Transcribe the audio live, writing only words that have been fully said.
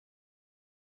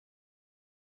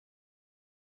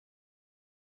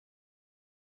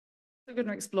We're going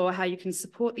to explore how you can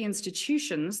support the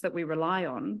institutions that we rely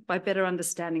on by better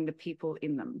understanding the people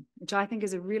in them, which I think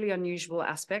is a really unusual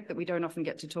aspect that we don't often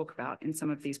get to talk about in some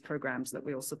of these programs that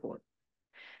we all support.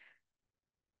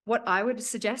 What I would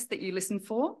suggest that you listen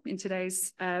for in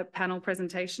today's panel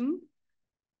presentation,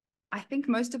 I think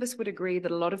most of us would agree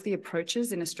that a lot of the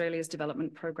approaches in Australia's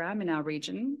development program in our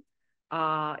region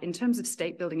are, in terms of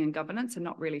state building and governance, are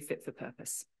not really fit for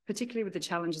purpose, particularly with the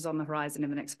challenges on the horizon in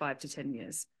the next 5 to 10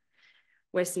 years.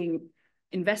 We're seeing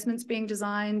investments being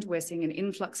designed. We're seeing an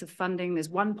influx of funding. There's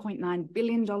 $1.9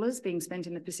 billion being spent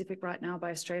in the Pacific right now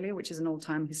by Australia, which is an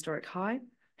all-time historic high.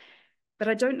 But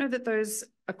I don't know that those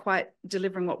are quite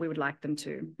delivering what we would like them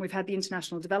to. We've had the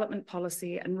international development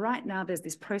policy, and right now there's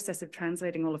this process of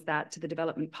translating all of that to the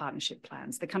development partnership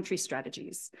plans, the country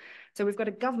strategies. So we've got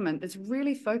a government that's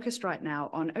really focused right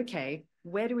now on, okay,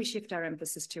 where do we shift our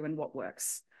emphasis to and what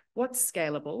works? What's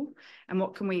scalable, and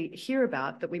what can we hear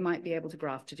about that we might be able to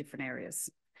graft to different areas?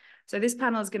 So this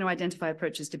panel is going to identify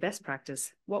approaches to best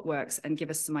practice, what works, and give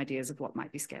us some ideas of what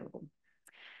might be scalable.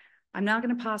 I'm now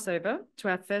going to pass over to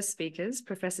our first speakers,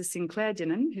 Professor Sinclair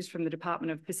Dinnen, who's from the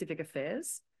Department of Pacific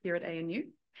Affairs here at ANU,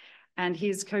 and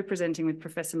he's co-presenting with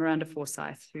Professor Miranda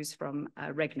Forsyth, who's from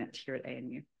RegNet here at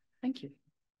ANU. Thank you.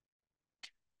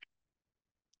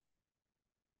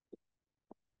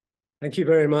 Thank you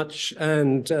very much,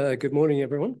 and good morning,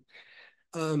 everyone.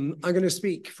 I'm going to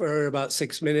speak for about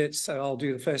 6 minutes, so I'll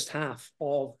do the first half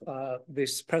of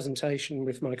this presentation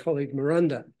with my colleague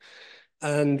Miranda.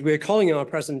 And we're calling our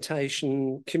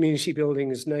presentation Community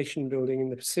Building as Nation Building in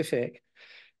the Pacific.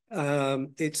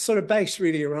 It's sort of based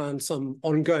really around some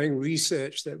ongoing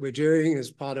research that we're doing as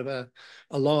part of a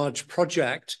large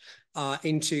project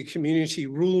into community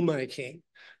rulemaking,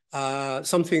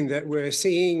 something that we're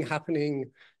seeing happening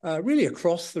really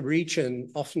across the region,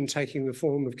 often taking the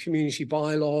form of community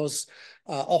bylaws,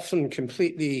 often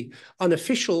completely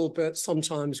unofficial, but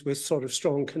sometimes with sort of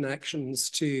strong connections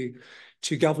to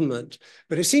government.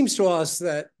 But it seems to us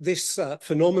that this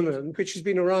phenomenon, which has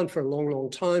been around for a long, long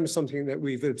time, something that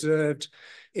we've observed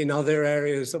in other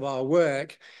areas of our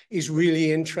work, is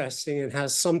really interesting and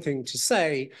has something to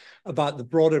say about the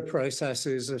broader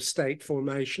processes of state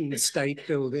formation, state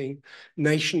building,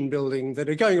 nation building that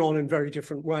are going on in very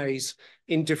different ways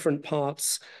in different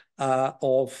parts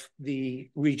of the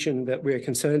region that we're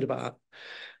concerned about.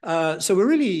 So we're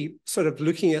really sort of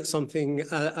looking at something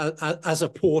as a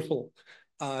portal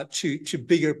to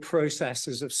bigger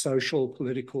processes of social,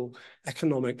 political,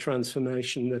 economic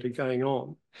transformation that are going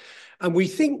on. And we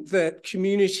think that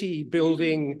community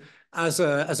building as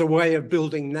a way of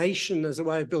building nation, as a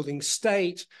way of building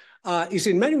state, is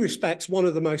in many respects one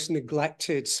of the most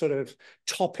neglected sort of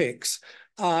topics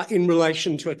in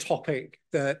relation to a topic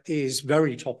that is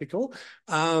very topical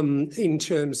in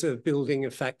terms of building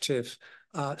effective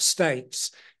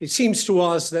states. It seems to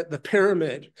us that the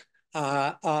pyramid,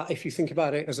 if you think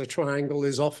about it as a triangle,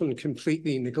 is often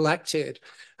completely neglected,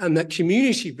 and that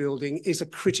community building is a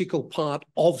critical part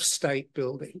of state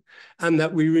building, and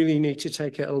that we really need to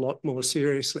take it a lot more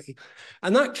seriously.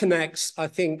 And that connects, I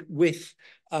think, with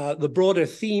the broader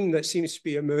theme that seems to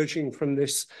be emerging from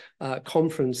this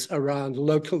conference around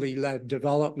locally led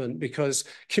development, because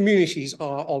communities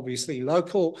are obviously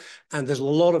local, and there's a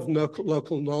lot of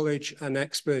local knowledge and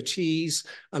expertise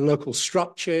and local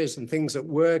structures and things that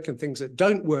work and things that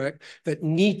don't work that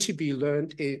need to be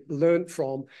learned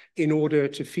from in order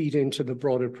to feed into the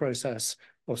broader process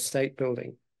of state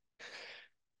building.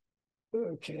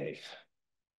 Okay.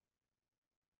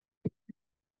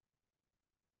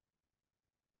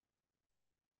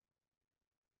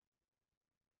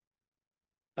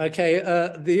 Okay,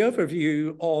 the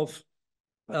overview of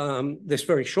this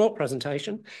very short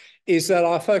presentation is that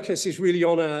our focus is really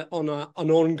on an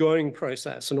ongoing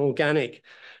process, an organic,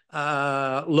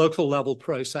 local level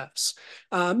process.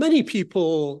 Many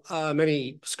people,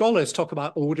 many scholars talk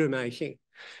about order making.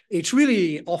 It's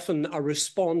really often a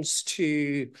response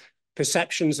to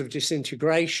perceptions of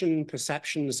disintegration,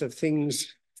 perceptions of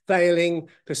things failing,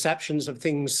 perceptions of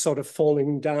things sort of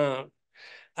falling down.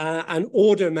 And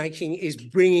order making is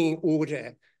bringing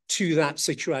order to that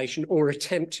situation, or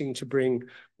attempting to bring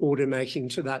order making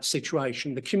to that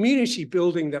situation. The community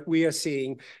building that we are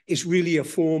seeing is really a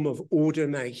form of order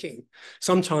making,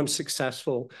 sometimes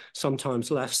successful,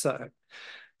 sometimes less so.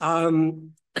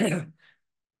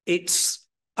 It's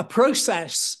a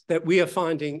process that we are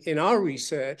finding in our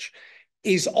research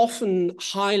is often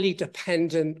highly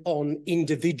dependent on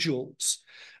individuals.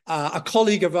 A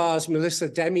colleague of ours, Melissa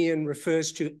Demian,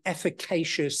 refers to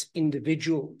efficacious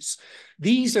individuals.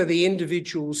 These are the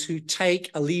individuals who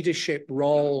take a leadership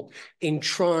role in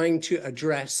trying to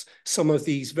address some of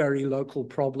these very local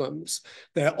problems.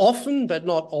 They're often, but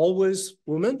not always,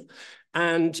 women,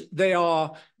 and they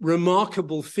are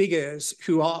remarkable figures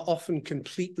who are often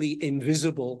completely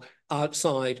invisible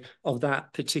outside of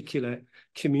that particular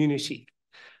community.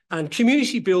 And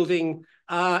community building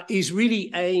is really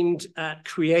aimed at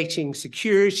creating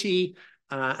security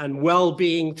and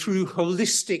well-being through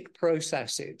holistic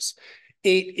processes.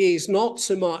 It is not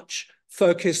so much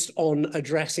focused on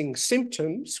addressing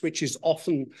symptoms, which is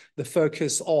often the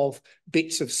focus of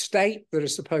bits of state that are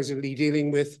supposedly dealing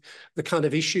with the kind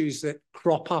of issues that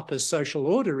crop up as social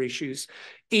order issues.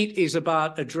 It is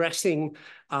about addressing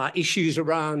issues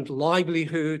around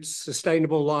livelihoods,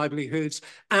 sustainable livelihoods,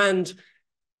 and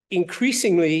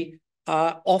increasingly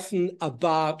often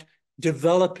about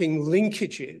developing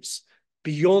linkages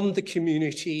beyond the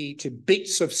community to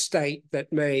bits of state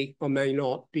that may or may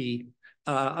not be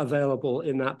available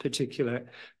in that particular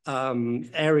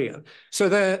area. So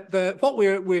what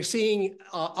we're seeing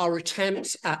are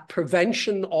attempts at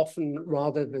prevention often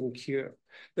rather than cure.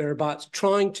 They're about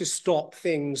trying to stop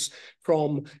things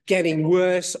from getting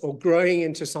worse or growing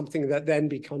into something that then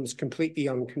becomes completely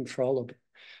uncontrollable.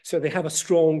 So they have a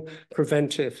strong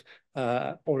preventive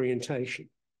orientation.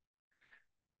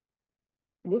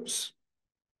 Whoops.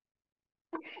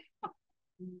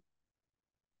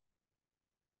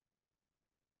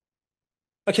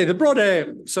 Okay, the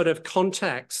broader sort of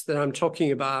context that I'm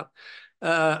talking about,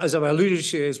 as I've alluded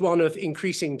to, is one of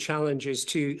increasing challenges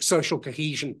to social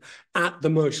cohesion at the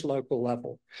most local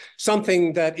level.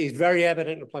 Something that is very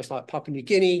evident in a place like Papua New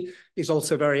Guinea is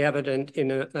also very evident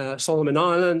in Solomon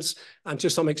Islands and to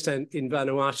some extent in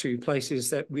Vanuatu, places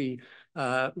that we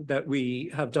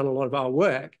have done a lot of our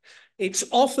work. It's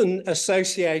often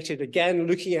associated, again,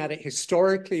 looking at it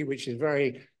historically, which is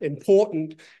very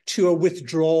important, to a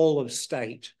withdrawal of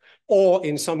state, or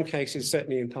in some cases,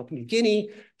 certainly in Papua New Guinea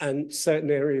and certain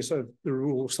areas of the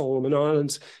rural Solomon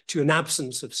Islands, to an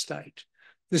absence of state.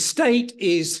 The state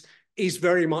is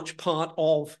very much part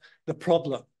of the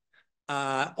problem,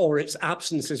 or its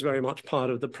absence is very much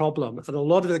part of the problem. And a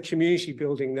lot of the community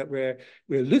building that we're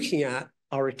looking at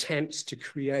are attempts to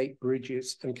create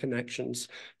bridges and connections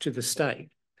to the state.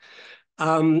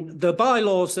 The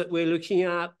bylaws that we're looking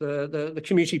at, the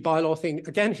community bylaw thing,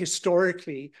 again,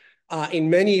 historically, in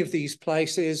many of these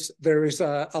places, there is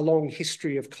a long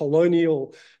history of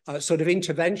colonial sort of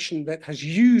intervention that has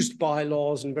used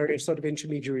bylaws and various sort of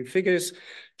intermediary figures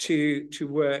to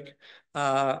work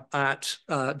at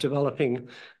developing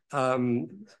some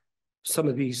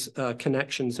of these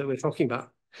connections that we're talking about.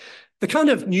 The kind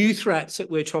of new threats that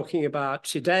we're talking about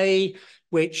today,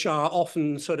 which are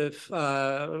often sort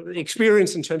of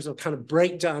experienced in terms of kind of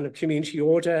breakdown of community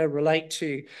order, relate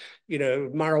to, you know,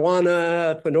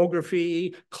 marijuana,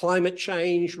 pornography, climate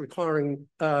change requiring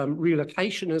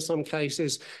relocation in some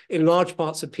cases, in large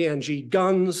parts of PNG,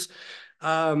 guns,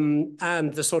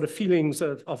 and the sort of feelings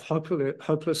of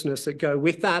hopelessness that go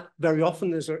with that. Very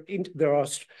often there are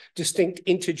distinct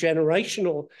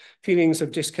intergenerational feelings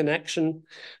of disconnection.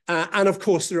 And of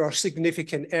course, there are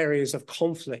significant areas of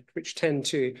conflict which tend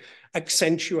to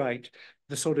accentuate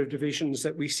the sort of divisions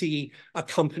that we see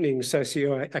accompanying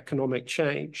socioeconomic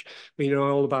change. We know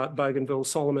all about Bougainville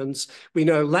Solomons. We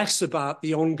know less about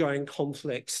the ongoing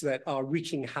conflicts that are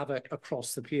wreaking havoc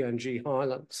across the PNG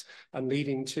highlands and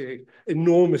leading to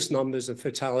enormous numbers of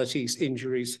fatalities,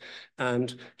 injuries,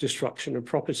 and destruction of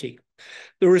property.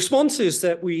 The responses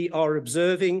that we are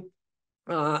observing,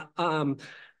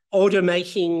 order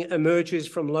making emerges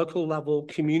from local level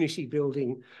community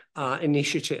building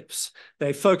initiatives.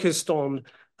 They focused on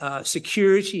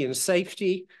security and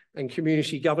safety and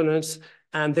community governance,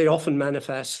 and they often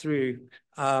manifest through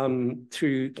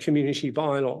community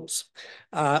bylaws.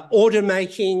 Order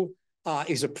making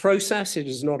is a process. It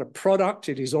is not a product.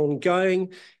 It is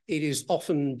ongoing. It is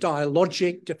often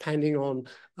dialogic, depending on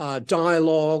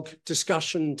dialogue,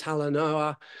 discussion,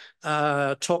 talanoa,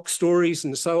 talk stories,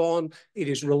 and so on. It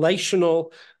is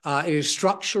relational. It is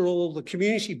structural. The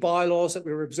community bylaws that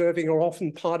we're observing are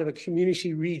often part of a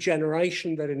community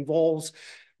regeneration that involves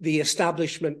the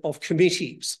establishment of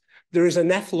committees. There is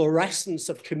an efflorescence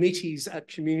of committees at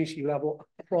community level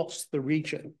across the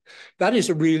region. That is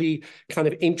a really kind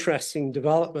of interesting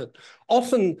development.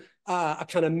 Often a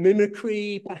kind of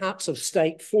mimicry, perhaps, of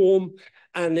state form.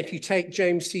 And if you take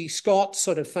James C. Scott's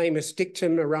sort of famous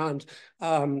dictum around,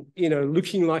 you know,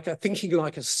 thinking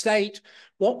like a state,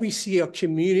 what we see are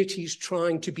communities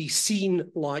trying to be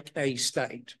seen like a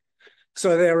state.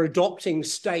 So they're adopting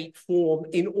state form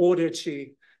in order to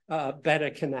better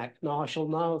connect. Now, I shall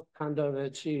now hand over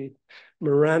to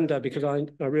Miranda because I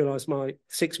realise my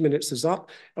 6 minutes is up,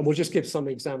 and we'll just give some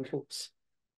examples.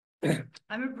 I'm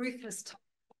a ruthless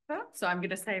talker, so I'm going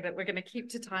to say that we're going to keep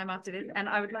to time after this. And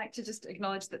I would like to just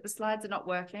acknowledge that the slides are not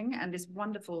working, and this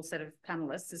wonderful set of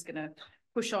panelists is going to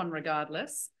push on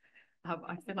regardless.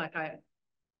 I feel like I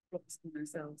lost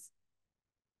themselves.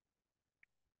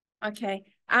 Okay.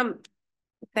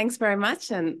 Thanks very much,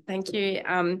 and thank you,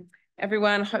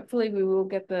 everyone. Hopefully, we will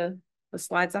get the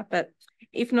slides up, but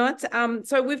if not,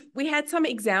 so we had some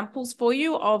examples for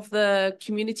you of the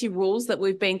community rules that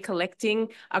we've been collecting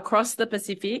across the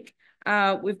Pacific.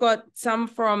 We've got some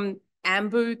from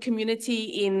Ambu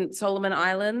community in Solomon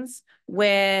Islands,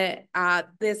 where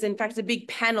there's in fact a big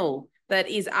panel that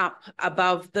is up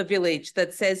above the village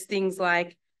that says things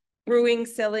like brewing,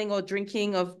 selling, or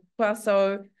drinking of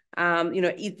puaso,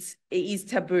 it is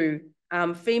taboo.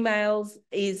 Female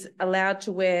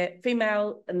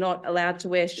not allowed to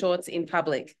wear shorts in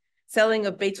public. Selling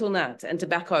of betel nut and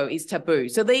tobacco is taboo.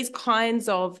 So these kinds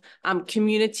of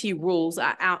community rules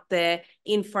are out there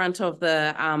in front of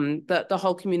the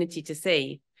whole community to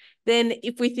see. Then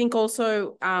if we think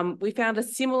also, we found a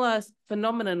similar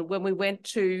phenomenon when we went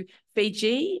to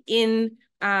Fiji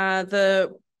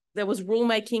there was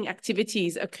rulemaking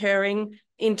activities occurring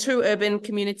in 2 urban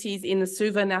communities in the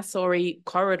Suva-Nassori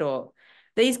corridor.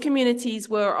 These communities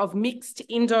were of mixed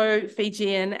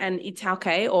Indo-Fijian and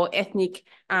Italke or ethnic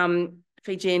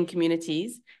Fijian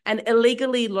communities and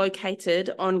illegally located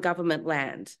on government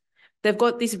land. They've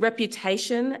got this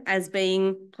reputation as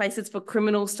being places for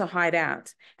criminals to hide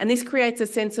out. And this creates a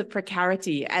sense of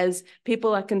precarity as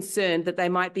people are concerned that they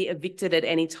might be evicted at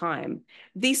any time.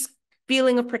 This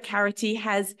feeling of precarity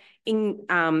has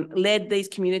led these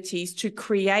communities to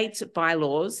create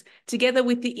bylaws together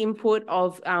with the input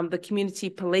of the community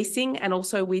policing and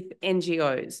also with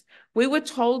NGOs. We were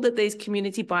told that these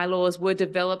community bylaws were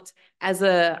developed as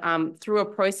through a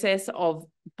process of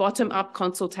bottom-up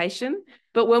consultation.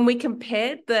 But when we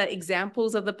compared the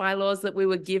examples of the bylaws that we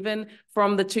were given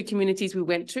from the 2 communities we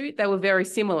went to, they were very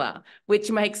similar, which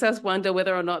makes us wonder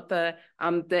whether or not the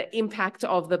impact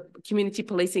of the community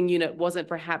policing unit wasn't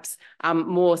perhaps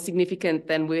more significant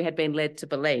than we had been led to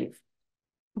believe.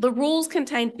 The rules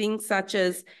contain things such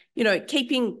as,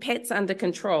 keeping pets under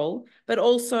control, but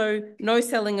also no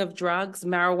selling of drugs,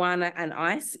 marijuana and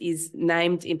ice is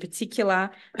named in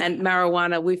particular. And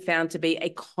marijuana we've found to be a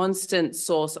constant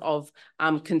source of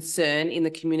concern in the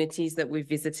communities that we've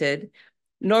visited.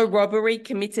 No robbery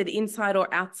committed inside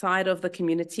or outside of the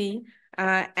community.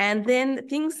 And then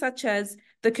things such as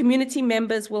the community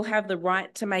members will have the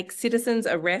right to make citizens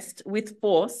arrest with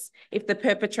force if the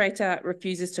perpetrator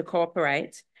refuses to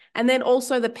cooperate. And then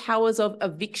also the powers of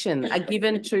eviction are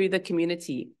given to the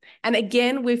community. And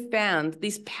again, we've found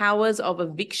these powers of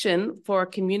eviction for a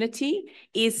community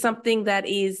is something that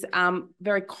is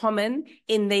very common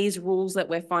in these rules that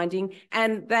we're finding.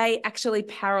 And they actually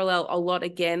parallel a lot,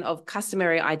 again, of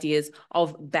customary ideas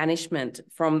of banishment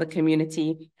from the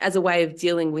community as a way of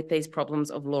dealing with these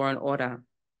problems of law and order.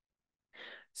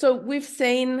 So we've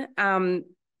seen,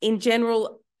 in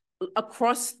general,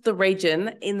 across the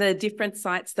region in the different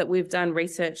sites that we've done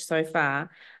research so far,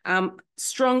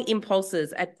 strong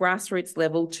impulses at grassroots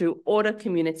level to order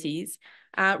communities,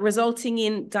 resulting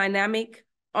in dynamic,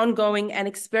 ongoing and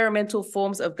experimental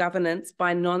forms of governance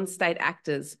by non-state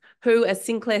actors who, as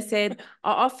Sinclair said,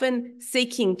 are often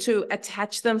seeking to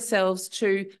attach themselves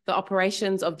to the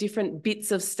operations of different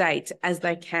bits of state as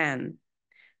they can.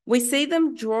 We see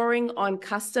them drawing on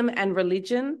custom and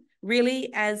religion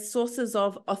really as sources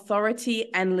of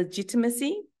authority and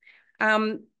legitimacy.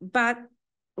 But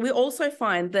we also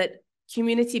find that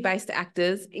community-based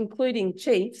actors, including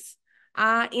chiefs,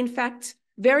 are in fact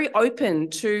very open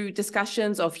to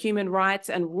discussions of human rights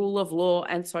and rule of law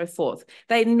and so forth.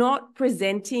 They're not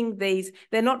presenting these,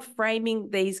 they're not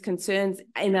framing these concerns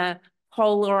in a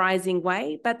polarizing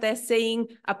way, but they're seeing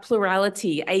a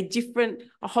plurality,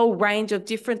 a whole range of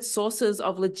different sources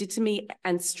of legitimacy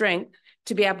and strength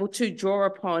to be able to draw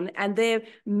upon, and they're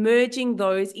merging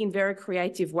those in very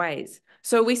creative ways.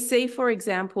 So we see, for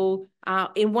example,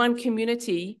 in one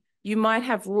community, you might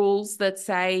have rules that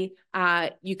say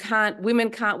women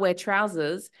can't wear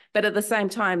trousers, but at the same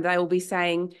time, they will be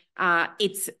saying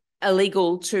it's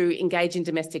illegal to engage in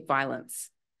domestic violence.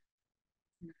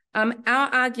 Our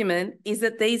argument is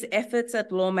that these efforts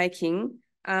at lawmaking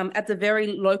at the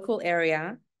very local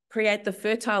area create the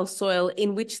fertile soil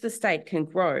in which the state can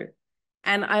grow.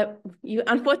 And you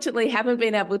unfortunately haven't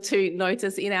been able to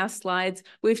notice in our slides,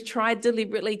 we've tried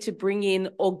deliberately to bring in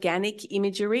organic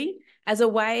imagery as a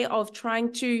way of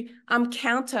trying to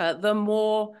counter the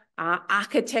more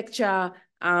architecture,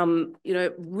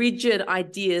 rigid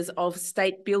ideas of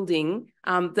state building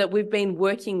that we've been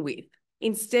working with.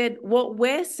 Instead, what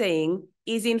we're seeing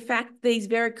is in fact these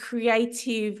very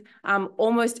creative,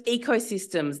 almost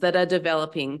ecosystems that are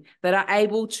developing, that are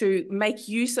able to make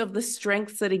use of the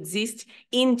strengths that exist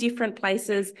in different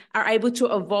places, are able to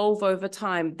evolve over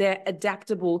time. They're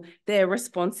adaptable, they're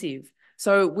responsive.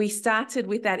 So we started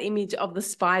with that image of the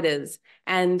spiders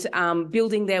and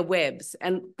building their webs.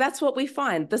 And that's what we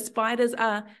find. The spiders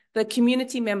are the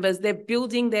community members, they're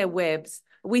building their webs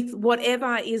with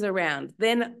whatever is around.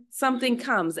 Then something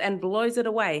comes and blows it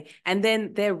away, and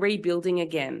then they're rebuilding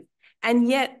again. And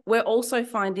yet we're also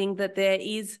finding that there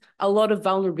is a lot of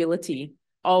vulnerability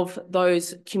of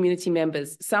those community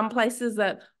members. Some places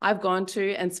that I've gone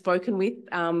to and spoken with,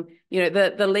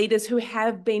 the leaders who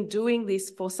have been doing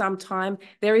this for some time,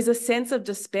 there is a sense of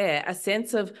despair, a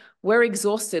sense of we're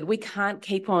exhausted, we can't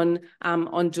keep on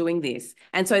doing this.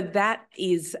 And so that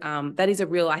is a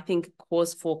real, I think,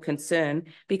 cause for concern,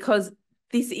 because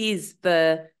this is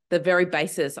the very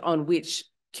basis on which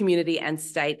community and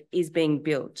state is being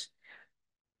built.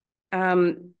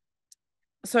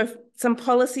 So some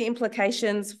policy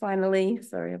implications, finally.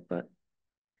 Sorry, I've got...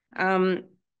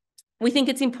 we think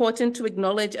it's important to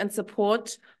acknowledge and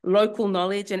support local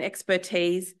knowledge and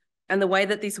expertise and the way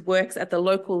that this works at the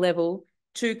local level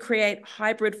to create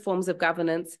hybrid forms of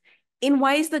governance in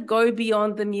ways that go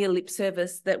beyond the mere lip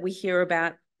service that we hear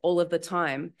about all of the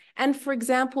time. And for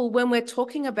example, when we're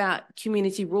talking about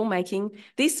community rulemaking,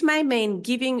 this may mean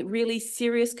giving really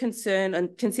serious concern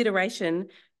and consideration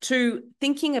to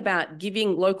thinking about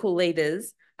giving local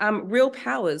leaders real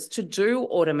powers to do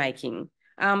order making,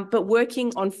 but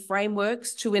working on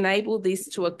frameworks to enable this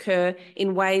to occur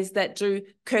in ways that do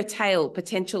curtail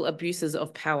potential abuses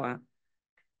of power.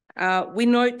 We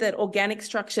note that organic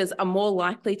structures are more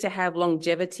likely to have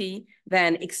longevity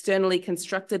than externally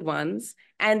constructed ones.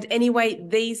 And anyway,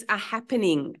 these are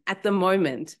happening at the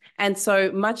moment. And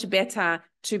so much better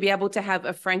to be able to have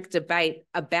a frank debate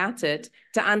about it,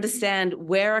 to understand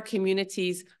where are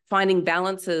communities finding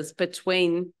balances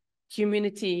between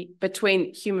human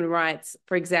rights,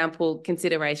 for example,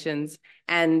 considerations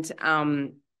and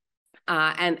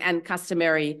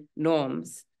customary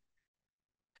norms.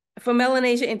 For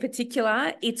Melanesia in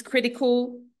particular, it's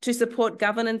critical to support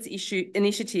governance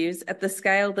initiatives at the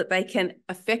scale that they can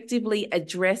effectively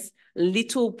address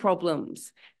little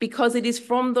problems, because it is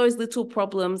from those little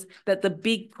problems that the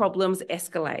big problems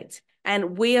escalate.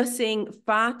 And we are seeing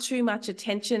far too much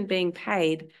attention being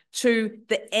paid to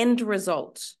the end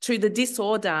result, to the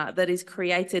disorder that is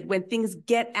created when things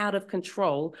get out of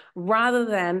control, rather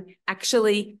than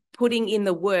actually putting in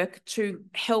the work to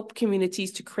help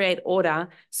communities to create order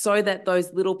so that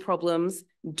those little problems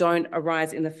don't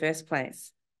arise in the first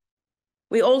place.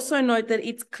 We also note that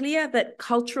it's clear that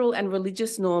cultural and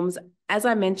religious norms, as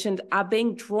I mentioned, are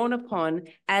being drawn upon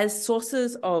as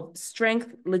sources of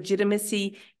strength,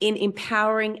 legitimacy in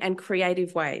empowering and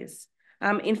creative ways.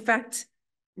 In fact,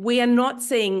 we are not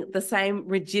seeing the same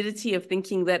rigidity of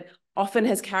thinking that often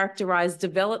has characterized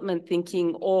development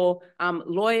thinking or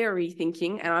lawyery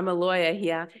thinking, and I'm a lawyer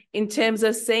here, in terms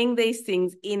of seeing these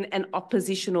things in an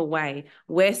oppositional way.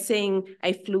 We're seeing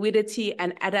a fluidity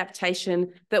and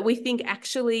adaptation that we think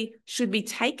actually should be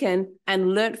taken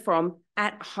and learnt from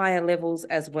at higher levels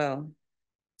as well.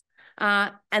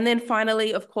 And then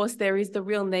finally, of course, there is the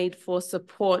real need for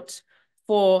support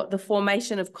for the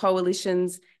formation of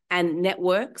coalitions and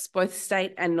networks, both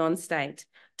state and non-state,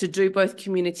 to do both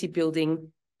community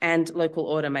building and local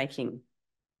order making.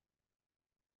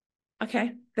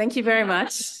 Okay, thank you very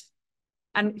much.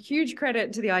 And huge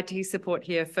credit to the IT support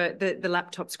here for the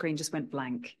laptop screen just went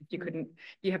blank.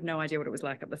 You have no idea what it was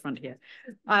like up the front here.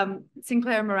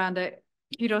 Sinclair and Miranda,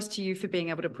 kudos to you for being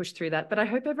able to push through that. But I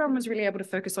hope everyone was really able to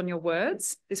focus on your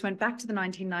words. This went back to the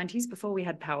 1990s before we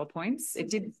had PowerPoints.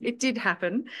 It did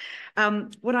happen.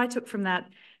 What I took from that,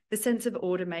 the sense of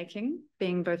order making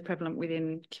being both prevalent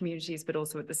within communities, but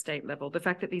also at the state level. The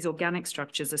fact that these organic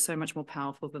structures are so much more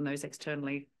powerful than those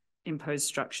externally imposed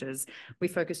structures. We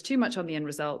focus too much on the end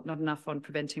result, not enough on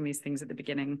preventing these things at the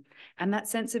beginning. And that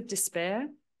sense of despair,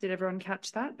 did everyone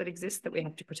catch that? That exists, that we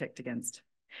have to protect against.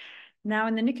 Now,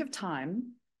 in the nick of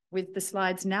time, with the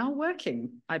slides now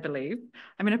working, I believe,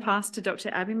 I'm going to pass to Dr.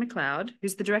 Abby McLeod,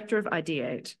 who's the director of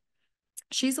Ideate.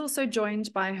 She's also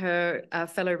joined by her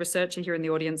fellow researcher here in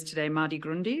the audience today, Mardi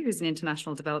Grundy, who's an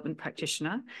international development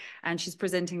practitioner, and she's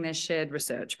presenting their shared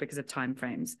research because of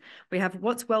timeframes. We have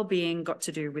What's Wellbeing Got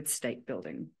to Do with State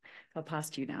Building? I'll pass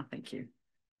to you now, thank you.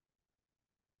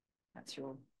 That's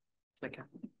your clicker.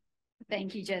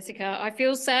 Thank you, Jessica. I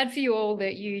feel sad for you all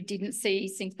that you didn't see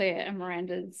Sinclair and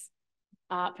Miranda's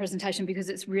presentation because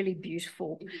it's really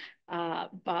beautiful,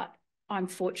 but I'm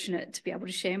fortunate to be able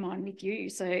to share mine with you.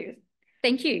 So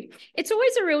thank you. It's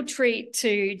always a real treat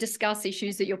to discuss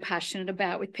issues that you're passionate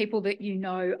about with people that you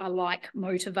know are like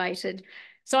motivated.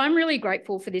 So I'm really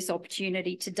grateful for this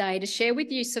opportunity today to share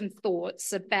with you some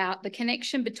thoughts about the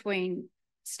connection between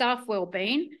staff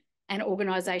wellbeing and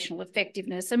organisational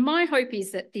effectiveness. And my hope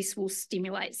is that this will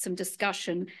stimulate some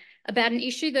discussion about an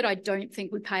issue that I don't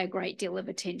think we pay a great deal of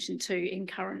attention to in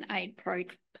current aid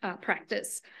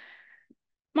practice.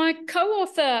 My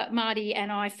co-author, Mardi,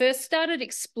 and I first started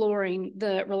exploring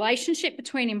the relationship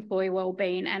between employee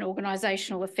wellbeing and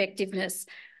organisational effectiveness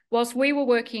whilst we were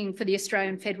working for the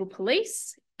Australian Federal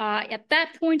Police. At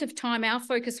that point of time, our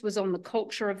focus was on the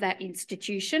culture of that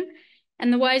institution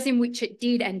and the ways in which it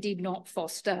did and did not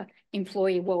foster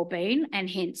employee wellbeing and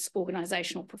hence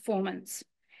organisational performance.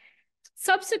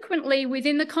 Subsequently,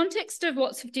 within the context of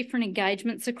lots of different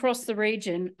engagements across the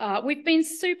region, we've been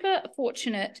super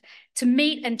fortunate to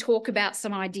meet and talk about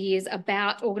some ideas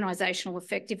about organisational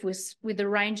effectiveness with a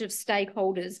range of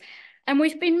stakeholders. And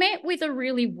we've been met with a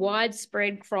really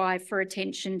widespread cry for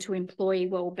attention to employee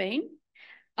wellbeing.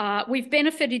 We've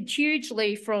benefited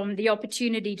hugely from the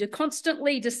opportunity to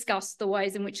constantly discuss the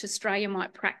ways in which Australia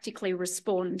might practically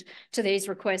respond to these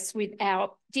requests with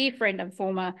our dear friend and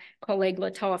former colleague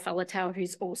Latoa Falatau,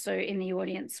 who's also in the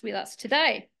audience with us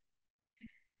today.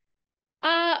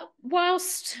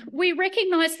 Whilst we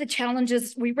recognise the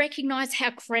challenges, we recognise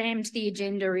how crammed the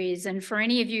agenda is, and for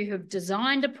any of you who have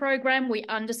designed a program, we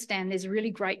understand there's really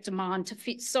great demand to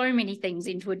fit so many things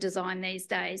into a design these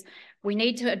days. We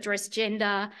need to address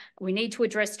gender, we need to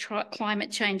address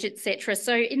climate change, etc.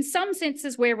 So in some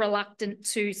senses, we're reluctant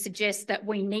to suggest that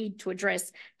we need to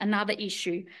address another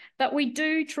issue, but we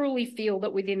do truly feel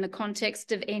that within the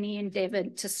context of any endeavour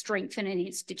to strengthen an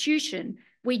institution,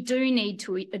 we do need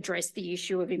to address the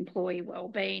issue of employee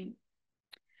wellbeing.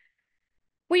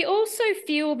 We also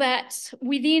feel that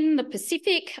within the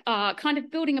Pacific, kind of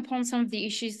building upon some of the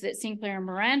issues that Sinclair and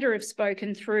Miranda have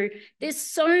spoken through, there's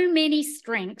so many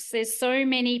strengths, there's so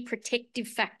many protective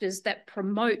factors that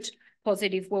promote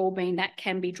positive wellbeing that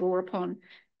can be drawn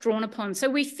upon. So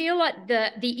we feel like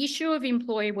the issue of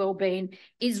employee wellbeing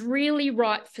is really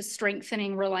ripe for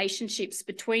strengthening relationships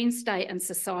between state and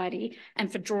society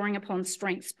and for drawing upon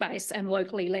strengths-based and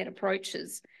locally led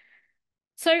approaches.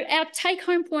 So our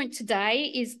take-home point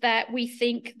today is that we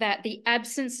think that the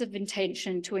absence of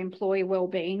intention to employee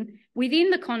wellbeing within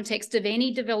the context of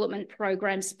any development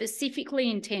program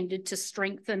specifically intended to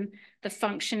strengthen the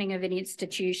functioning of an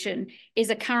institution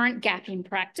is a current gap in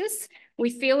practice.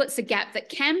 We feel it's a gap that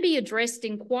can be addressed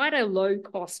in quite a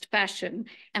low-cost fashion,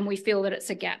 and we feel that it's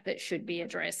a gap that should be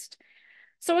addressed.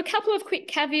 So a couple of quick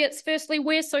caveats. Firstly,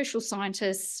 we're social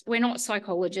scientists, we're not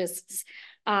psychologists.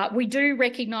 We do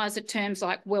recognise that terms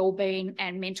like wellbeing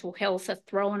and mental health are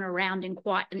thrown around in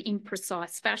quite an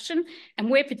imprecise fashion, and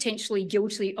we're potentially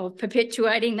guilty of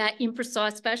perpetuating that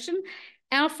imprecise fashion.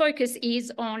 Our focus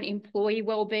is on employee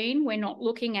wellbeing. We're not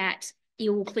looking at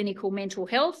ill clinical mental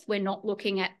health. We're not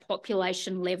looking at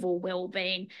population level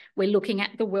wellbeing. We're looking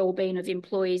at the wellbeing of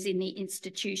employees in the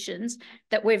institutions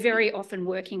that we're very often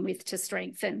working with to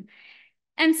strengthen.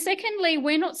 And secondly,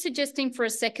 we're not suggesting for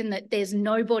a second that there's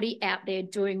nobody out there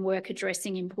doing work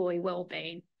addressing employee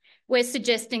wellbeing. We're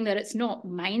suggesting that it's not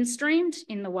mainstreamed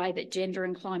in the way that gender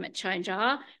and climate change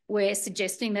are. We're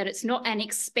suggesting that it's not an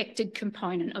expected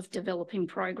component of developing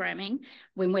programming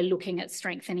when we're looking at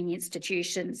strengthening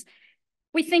institutions.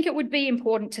 We think it would be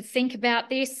important to think about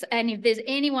this, and if there's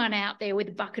anyone out there with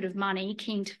a bucket of money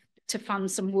keen to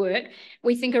fund some work,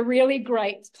 we think a really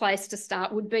great place to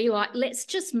start would be like, let's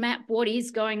just map what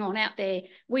is going on out there.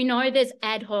 We know there's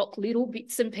ad hoc little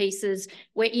bits and pieces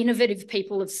where innovative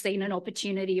people have seen an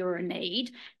opportunity or a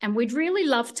need, and we'd really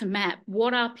love to map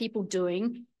what are people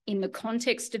doing in the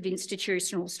context of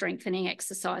institutional strengthening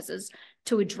exercises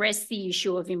to address the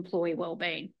issue of employee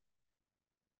wellbeing.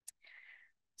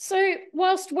 So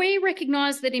whilst we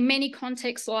recognise that in many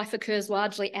contexts life occurs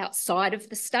largely outside of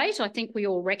the state, I think we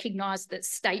all recognise that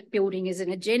state building is an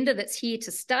agenda that's here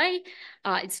to stay.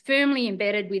 It's firmly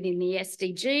embedded within the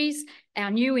SDGs.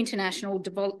 Our new international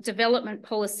development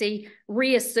policy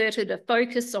reasserted a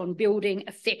focus on building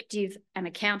effective and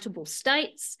accountable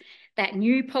states. That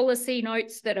new policy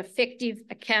notes that effective,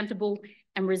 accountable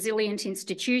and resilient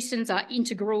institutions are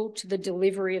integral to the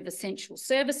delivery of essential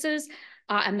services,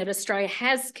 and that Australia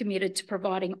has committed to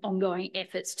providing ongoing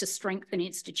efforts to strengthen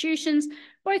institutions,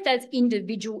 both as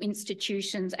individual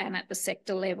institutions and at the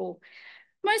sector level.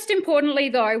 Most importantly,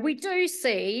 though, we do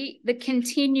see the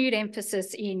continued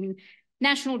emphasis in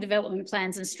national development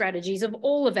plans and strategies of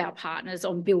all of our partners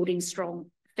on building strong,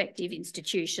 effective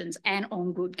institutions and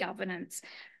on good governance.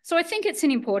 So I think it's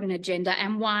an important agenda,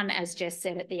 and one, as Jess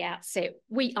said at the outset,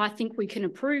 I think we can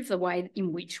improve the way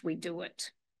in which we do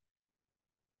it.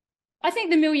 I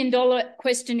think the million-dollar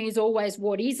question is always,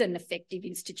 what is an effective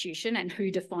institution and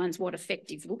who defines what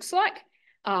effective looks like?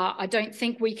 I don't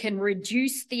think we can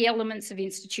reduce the elements of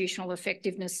institutional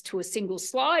effectiveness to a single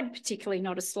slide, particularly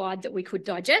not a slide that we could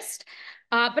digest.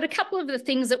 But a couple of the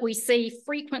things that we see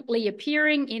frequently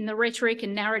appearing in the rhetoric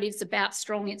and narratives about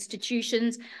strong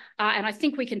institutions, and I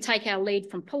think we can take our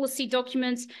lead from policy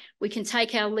documents, we can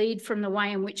take our lead from the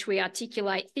way in which we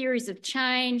articulate theories of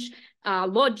change,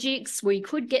 logics. We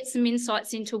could get some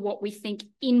insights into what we think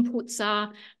inputs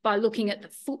are by looking at the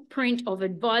footprint of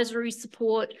advisory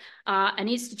support. An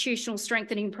institutional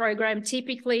strengthening program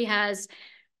typically has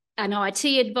an IT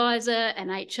advisor, an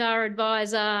HR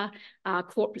advisor,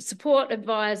 corporate support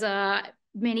advisor,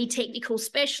 many technical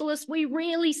specialists. We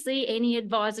rarely see any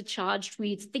advisor charged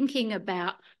with thinking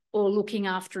about or looking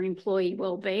after employee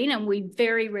wellbeing, and we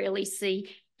very rarely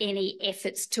see any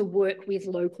efforts to work with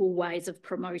local ways of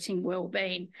promoting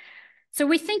wellbeing. So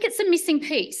we think it's a missing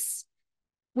piece.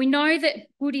 We know that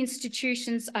good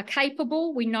institutions are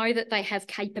capable. We know that they have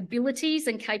capabilities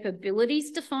and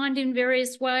capabilities defined in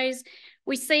various ways.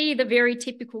 We see the very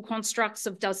typical constructs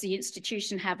of, does the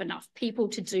institution have enough people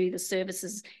to do the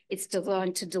services it's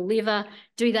designed to deliver?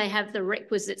 Do they have the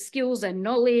requisite skills and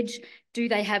knowledge? Do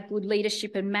they have good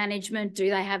leadership and management? Do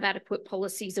they have adequate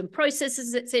policies and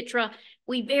processes, etc.?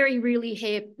 We very rarely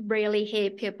hear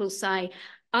people say,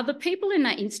 are the people in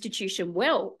that institution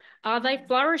well? Are they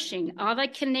flourishing? Are they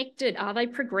connected? Are they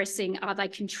progressing? Are they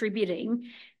contributing?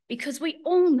 Because we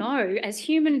all know, as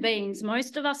human beings,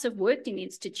 most of us have worked in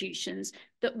institutions,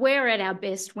 that we're at our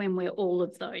best when we're all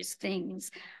of those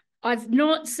things. I've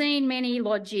not seen many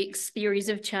logics, theories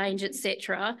of change,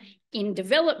 etc., in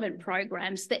development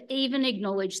programs that even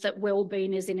acknowledge that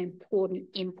wellbeing is an important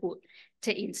input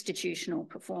to institutional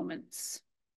performance.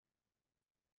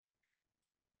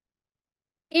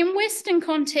 In Western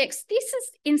context, this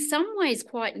is in some ways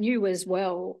quite new as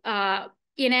well.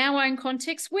 In our own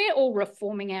context, we're all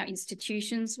reforming our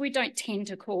institutions. We don't tend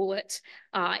to call it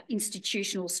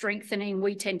institutional strengthening.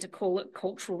 We tend to call it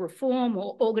cultural reform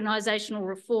or organisational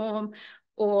reform,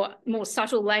 or more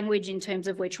subtle language in terms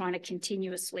of we're trying to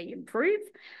continuously improve.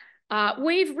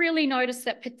 We've really noticed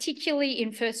that particularly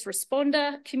in first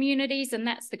responder communities, and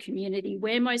that's the community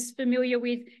we're most familiar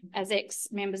with as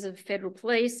ex-members of federal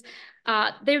police,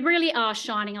 they really are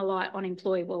shining a light on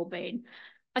employee wellbeing.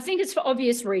 I think it's for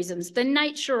obvious reasons. The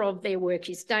nature of their work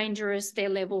is dangerous. Their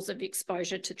levels of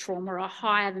exposure to trauma are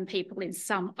higher than people in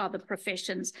some other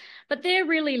professions, but they're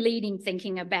really leading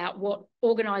thinking about what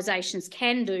organisations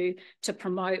can do to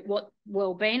promote what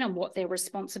wellbeing and what their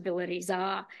responsibilities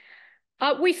are.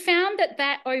 We found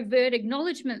that overt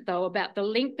acknowledgement, though, about the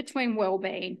link between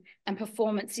wellbeing and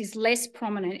performance is less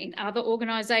prominent in other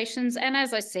organisations. And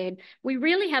as I said, we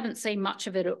really haven't seen much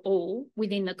of it at all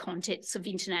within the context of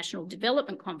international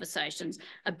development conversations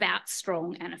about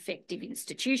strong and effective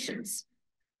institutions.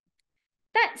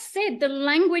 That said, the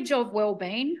language of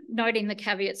wellbeing, noting the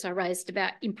caveats I raised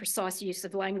about imprecise use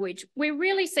of language, we're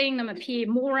really seeing them appear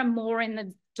more and more in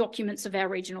the documents of our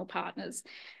regional partners.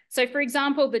 So, for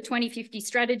example, the 2050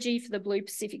 strategy for the Blue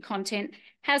Pacific content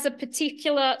has a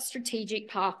particular strategic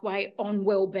pathway on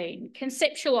wellbeing,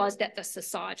 conceptualised at the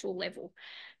societal level.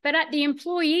 But at the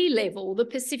employee level, the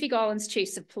Pacific Islands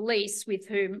Chiefs of Police, with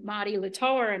whom Mardi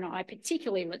Latoa and I,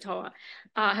 particularly Latoa,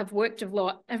 have worked a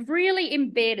lot, have really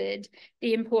embedded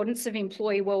the importance of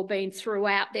employee wellbeing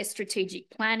throughout their strategic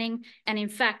planning. And in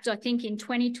fact, I think in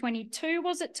 2022,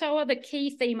 was it, Toa, the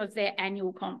key theme of their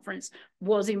annual conference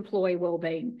was employee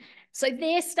wellbeing. So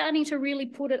they're starting to really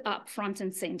put it up front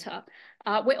and centre.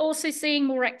 We're also seeing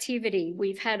more activity.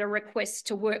 We've had a request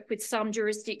to work with some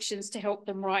jurisdictions to help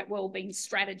them write wellbeing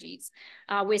strategies.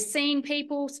 We're seeing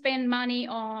people spend money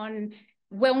on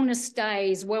wellness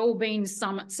days, wellbeing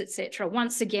summits, etc.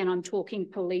 Once again, I'm talking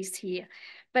police here,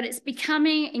 but it's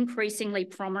becoming increasingly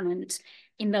prominent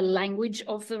in the language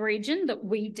of the region that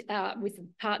we, with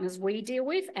partners we deal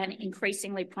with, and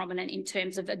increasingly prominent in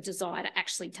terms of a desire to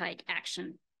actually take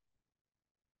action.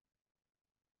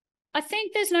 I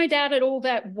think there's no doubt at all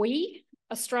that we,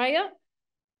 Australia,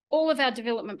 all of our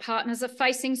development partners are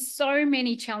facing so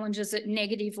many challenges that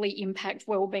negatively impact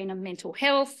wellbeing and mental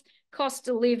health, cost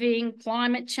of living,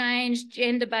 climate change,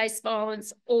 gender-based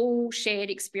violence, all shared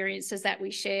experiences that we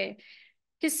share.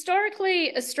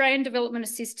 Historically, Australian development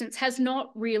assistance has not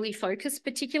really focused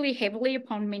particularly heavily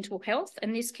upon mental health,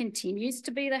 and this continues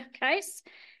to be the case.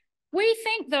 We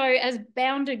think, though, as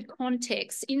bounded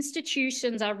contexts,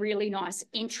 institutions are really nice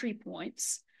entry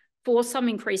points for some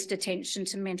increased attention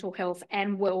to mental health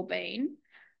and wellbeing.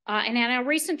 And in our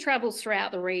recent travels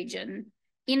throughout the region,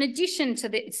 in addition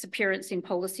to its appearance in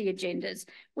policy agendas,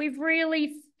 we've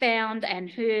really found and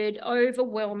heard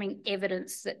overwhelming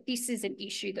evidence that this is an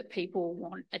issue that people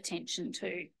want attention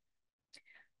to.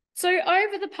 So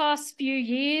over the past few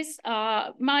years,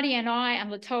 Mardi and I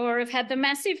and Latoa have had the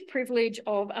massive privilege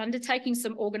of undertaking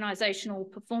some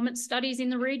organisational performance studies in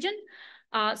the region.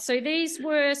 So these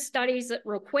were studies that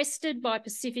were requested by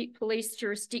Pacific police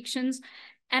jurisdictions,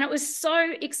 and it was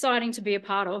so exciting to be a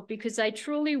part of because they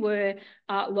truly were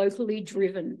locally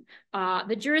driven.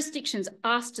 The jurisdictions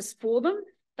asked us for them.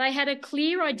 They had a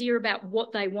clear idea about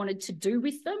what they wanted to do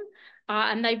with them,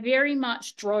 and they very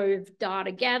much drove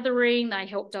data gathering. They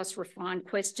helped us refine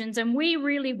questions, and we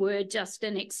really were just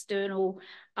an external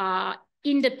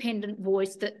independent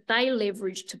voice that they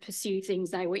leveraged to pursue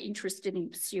things they were interested in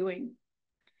pursuing.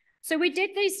 So we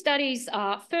did these studies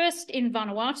first in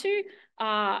Vanuatu.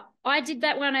 I did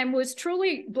that one and was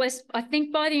truly blessed, I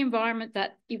think, by the environment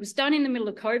that it was done in the middle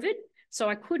of COVID, so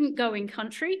I couldn't go in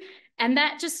country. And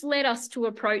that just led us to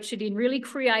approach it in really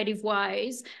creative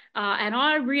ways. And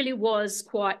I really was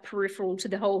quite peripheral to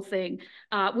the whole thing,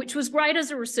 which was great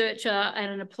as a researcher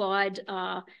and an applied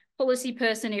policy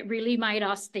person. It really made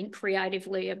us think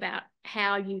creatively about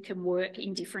how you can work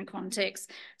in different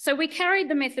contexts. So we carried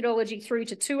the methodology through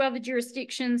to 2 other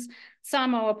jurisdictions,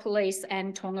 Samoa Police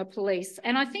and Tonga Police.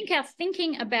 And I think our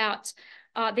thinking about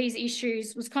these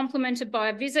issues was complemented by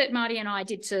a visit Mardi and I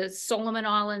did to Solomon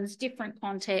Islands, different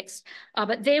context,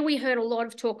 but there we heard a lot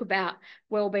of talk about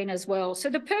wellbeing as well. So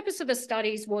the purpose of the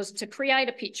studies was to create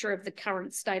a picture of the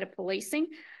current state of policing.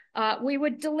 We were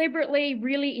deliberately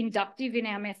really inductive in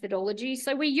our methodology.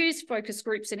 So we used focus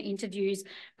groups and interviews,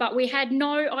 but we had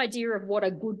no idea of what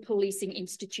a good policing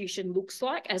institution looks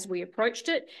like as we approached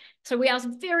it. So we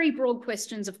asked very broad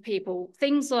questions of people,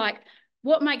 things like,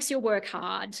 what makes your work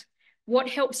hard? What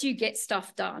helps you get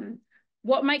stuff done?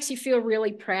 What makes you feel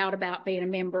really proud about being a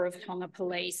member of Tonga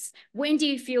Police? When do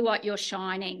you feel like you're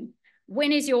shining?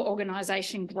 When is your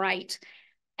organisation great?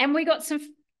 And we got some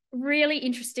really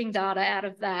interesting data out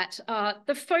of that.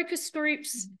 The focus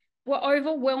groups were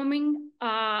overwhelming.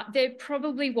 There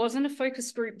probably wasn't a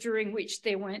focus group during which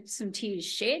there weren't some tears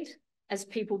shed as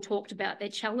people talked about their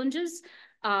challenges.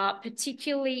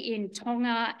 Particularly in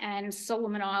Tonga and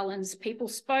Solomon Islands, people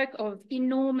spoke of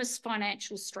enormous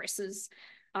financial stresses.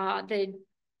 The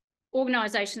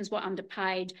organisations were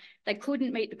underpaid. They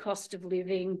couldn't meet the cost of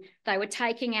living. They were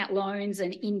taking out loans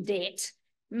and in debt.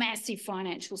 Massive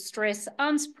financial stress.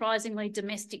 Unsurprisingly,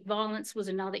 domestic violence was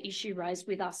another issue raised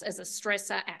with us as a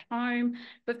stressor at home,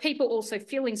 but people also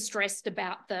feeling stressed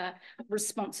about the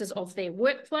responses of their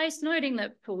workplace, noting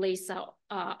that police are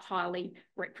highly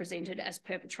represented as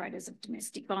perpetrators of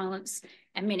domestic violence,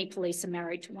 and many police are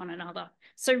married to one another.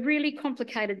 So really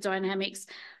complicated dynamics.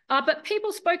 But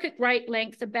people spoke at great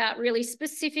length about really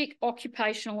specific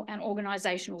occupational and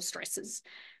organisational stresses.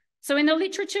 So in the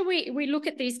literature, we look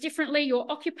at these differently. Your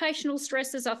occupational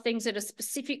stresses are things that are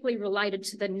specifically related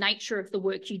to the nature of the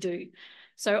work you do.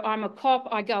 So I'm a cop,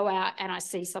 I go out and I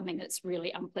see something that's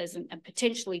really unpleasant and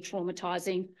potentially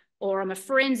traumatising, or I'm a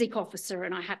forensic officer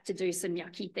and I have to do some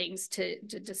yucky things to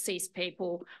deceased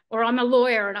people, or I'm a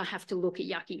lawyer and I have to look at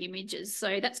yucky images.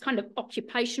 So that's kind of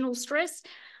occupational stress.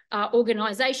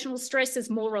 Organisational stress is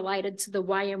more related to the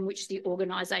way in which the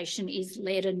organisation is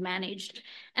led and managed.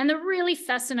 And the really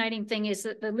fascinating thing is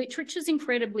that the literature is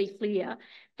incredibly clear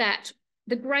that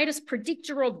the greatest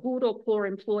predictor of good or poor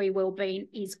employee wellbeing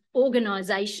is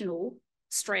organisational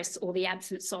stress or the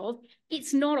absence of.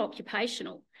 It's not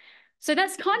occupational. So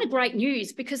that's kind of great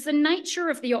news because the nature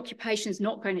of the occupation is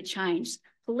not going to change.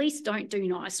 Police don't do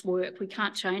nice work. We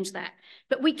can't change that.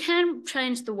 But we can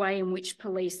change the way in which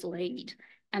police lead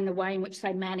and the way in which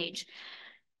they manage.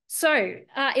 So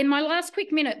in my last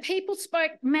quick minute, people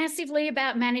spoke massively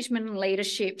about management and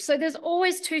leadership. So there's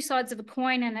always 2 sides of a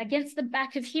coin, and against the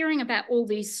back of hearing about all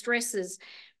these stresses,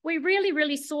 we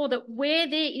really saw that where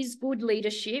there is good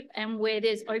leadership and where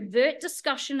there's overt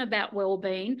discussion about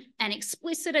wellbeing and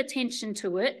explicit attention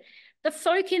to it, the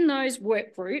folk in those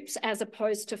work groups, as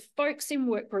opposed to folks in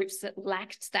work groups that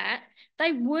lacked that,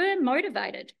 they were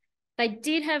motivated. They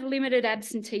did have limited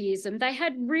absenteeism. They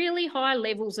had really high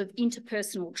levels of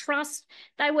interpersonal trust.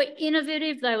 They were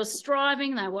innovative, they were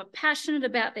striving, they were passionate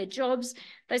about their jobs,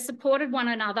 they supported one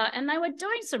another, and they were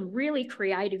doing some really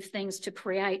creative things to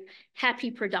create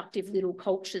happy, productive little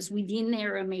cultures within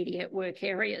their immediate work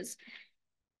areas.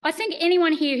 I think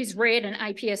anyone here who's read an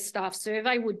APS staff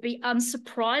survey would be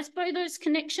unsurprised by those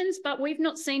connections, but we've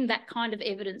not seen that kind of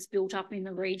evidence built up in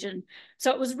the region.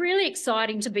 So it was really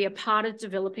exciting to be a part of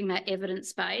developing that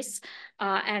evidence base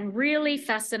and really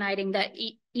fascinating that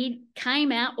it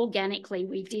came out organically.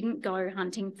 We didn't go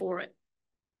hunting for it.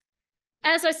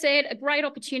 As I said, a great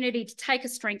opportunity to take a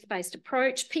strength-based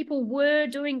approach. People were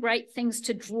doing great things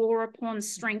to draw upon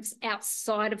strengths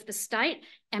outside of the state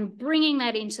and bringing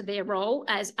that into their role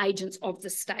as agents of the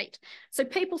state. So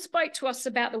people spoke to us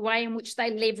about the way in which they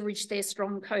leveraged their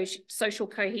strong social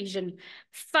cohesion.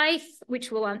 Faith, which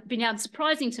will be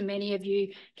unsurprising to many of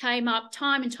you, came up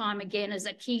time and time again as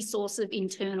a key source of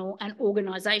internal and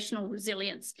organisational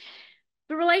resilience.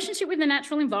 The relationship with the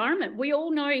natural environment. We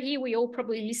all know here, we all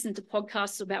probably listen to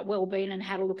podcasts about wellbeing and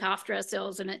how to look after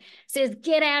ourselves, and it says,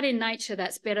 get out in nature,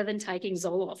 that's better than taking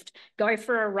Zoloft, go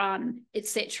for a run,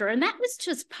 etc. And that was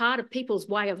just part of people's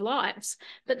way of lives,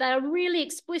 but they really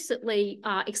explicitly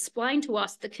explained to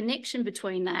us the connection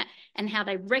between that and how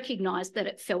they recognised that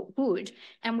it felt good.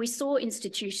 And we saw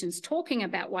institutions talking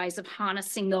about ways of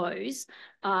harnessing those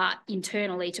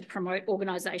internally to promote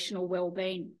organisational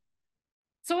wellbeing.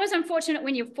 It's always unfortunate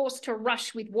when you're forced to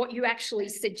rush with what you actually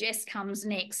suggest comes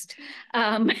next.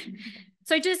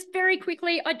 So just very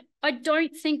quickly, I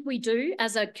don't think we do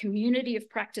as a community of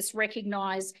practice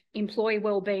recognise employee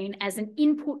wellbeing as an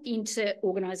input into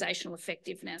organisational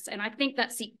effectiveness. And I think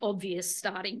that's the obvious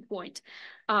starting point.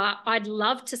 I'd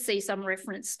love to see some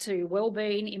reference to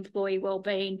wellbeing, employee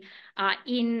wellbeing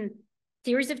in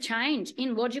theories of change,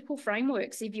 in logical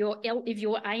frameworks. If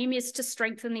your aim is to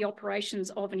strengthen the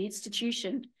operations of an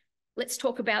institution, let's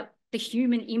talk about the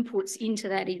human inputs into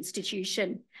that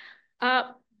institution.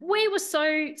 We were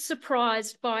so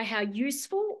surprised by how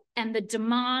useful and the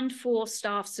demand for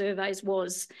staff surveys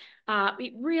was.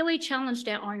 It really challenged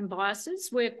our own biases.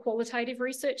 We're qualitative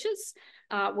researchers.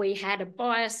 We had a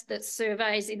bias that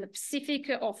surveys in the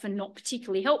Pacific are often not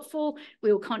particularly helpful.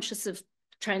 We were conscious of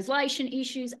translation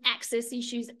issues, access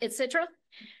issues, etc.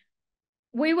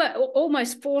 We were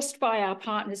almost forced by our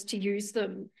partners to use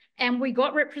them, and we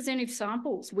got representative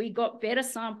samples. We got better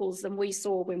samples than we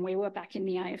saw when we were back in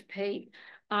the AFP.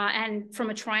 And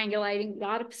from a triangulating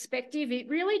data perspective, it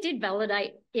really did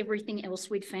validate everything else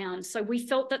we'd found. So we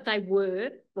felt that they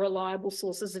were reliable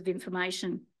sources of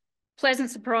information.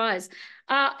 Pleasant surprise.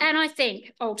 And I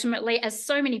think ultimately, as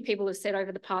so many people have said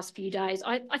over the past few days,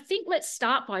 I think let's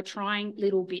start by trying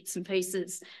little bits and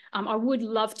pieces. I would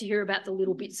love to hear about the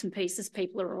little bits and pieces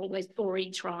people are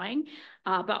already trying,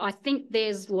 but I think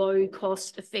there's low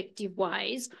cost effective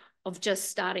ways of just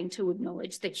starting to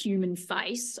acknowledge the human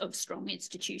face of strong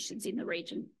institutions in the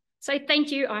region. So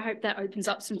thank you. I hope that opens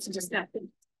up some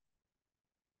discussion.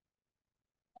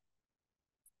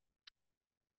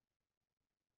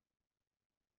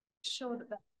 Sure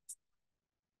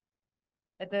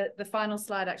that the final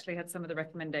slide actually had some of the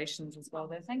recommendations as well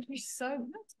there. Thank you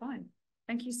that's fine.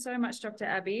 Thank you so much, Dr.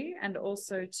 Abby, and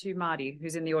also to Mardi,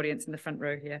 who's in the audience in the front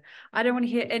row here. I don't want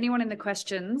to hear anyone in the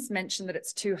questions mention that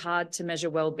it's too hard to measure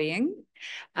well-being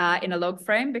in a log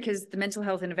frame, because the Mental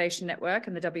Health Innovation Network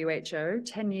and the WHO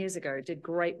 10 years ago did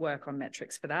great work on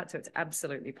metrics for that. So it's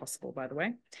absolutely possible, by the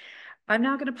way. I'm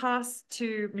now going to pass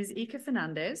to Ms. Ika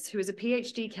Fernandez, who is a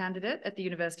PhD candidate at the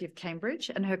University of Cambridge,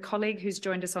 and her colleague who's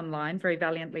joined us online very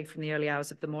valiantly from the early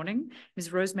hours of the morning, Ms.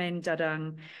 Rosemain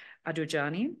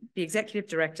Adurjani, the Executive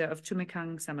Director of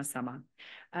Tumikang Sama-Sama.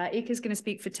 Ika is going to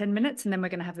speak for 10 minutes, and then we're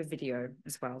going to have a video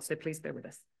as well, so please bear with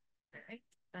us.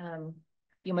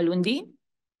 Yumalundi,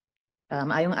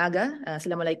 Ayong Aga,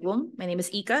 Assalamualaikum. My name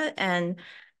is Ika, and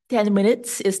 10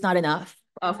 minutes is not enough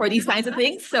for these kinds of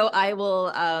things. So I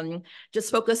will just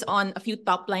focus on a few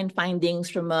top-line findings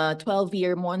from a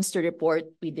 12-year monster report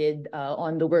we did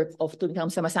on the work of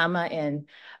Tumikang Sama-Sama and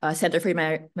Center for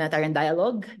Humanitarian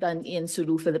Dialogue done in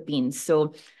Sulu, Philippines.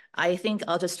 So I think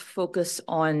I'll just focus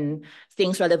on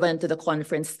things relevant to the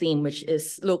conference theme, which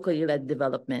is locally led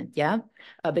development,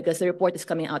 because the report is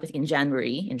coming out in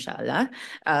January, inshallah.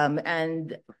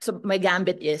 And so my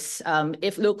gambit is,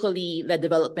 if locally led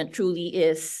development truly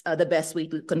is the best way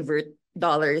to convert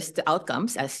dollars to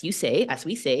outcomes, as we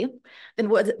say, then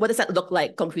what does that look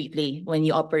like concretely when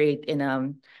you operate in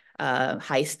a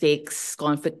high stakes,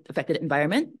 conflict affected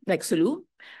environment like Sulu?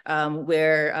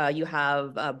 Where you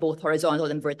have both horizontal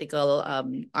and vertical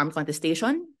armed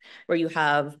contestation, where you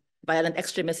have violent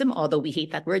extremism, although we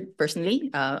hate that word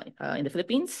personally in the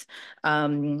Philippines,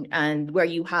 and where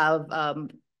you have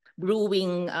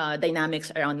brewing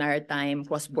dynamics around maritime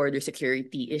cross-border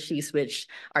security issues, which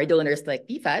our donors like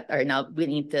DFAT are now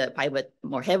willing to pivot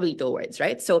more heavily towards,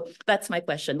 right? So that's my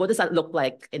question. What does that look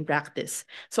like in practice?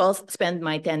 So I'll spend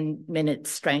my 10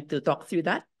 minutes trying to talk through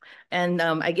that. And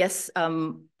I guess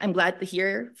I'm glad to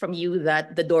hear from you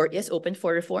that the door is open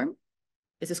for reform.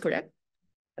 Is this correct?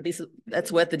 At least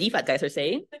that's what the DFAT guys are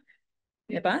saying.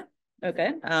 Yep.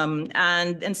 Okay.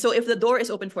 And so if the door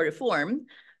is open for reform,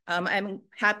 I'm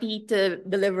happy to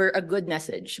deliver a good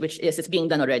message, which is it's being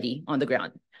done already on the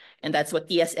ground. And that's what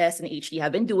TSS and HD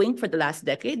have been doing for the last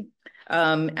decade.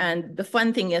 And the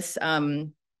fun thing is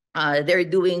they're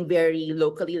doing very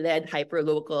locally led,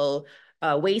 hyper-local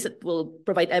ways that will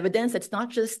provide evidence. It's not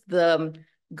just the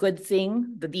good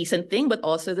thing, the decent thing, but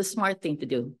also the smart thing to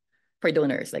do for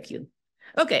donors like you.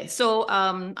 Okay, so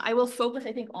I will focus,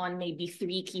 I think, on maybe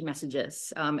 3 key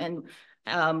messages.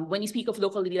 When you speak of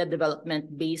locally led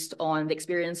development based on the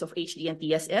experience of HD and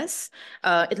TSS,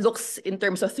 it looks in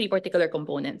terms of 3 particular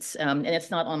components, and it's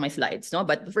not on my slides, no?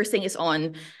 But the first thing is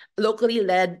on locally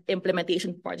led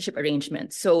implementation partnership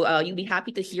arrangements. So you'll be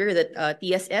happy to hear that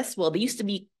TSS, well, they used to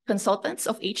be consultants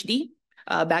of HD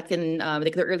back in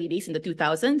like the early days in the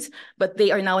 2000s, but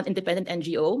they are now an independent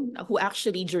NGO who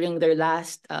actually during their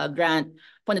last grant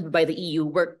funded by the EU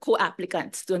were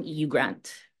co-applicants to an EU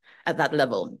grant at that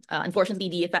level. Unfortunately,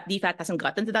 DFAT hasn't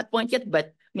gotten to that point yet,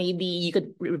 but maybe you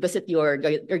could revisit your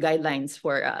guidelines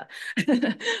for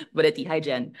validity. Hi,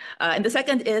 Jen. And the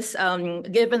second is,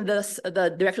 given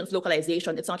the direction of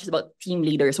localization, it's not just about team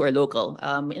leaders who are local.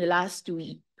 In the last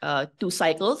two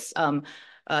cycles,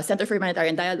 Center for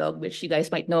Humanitarian Dialogue, which you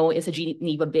guys might know is a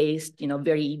Geneva-based,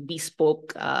 very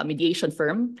bespoke mediation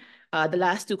firm. The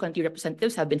last 2 country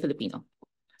representatives have been Filipino.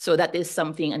 So that is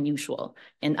something unusual.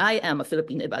 And I am a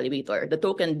Filipino evaluator, the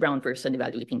token brown person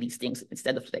evaluating these things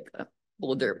instead of like a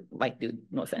older white dude,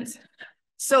 no offense.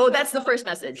 So that's the first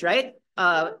message, right?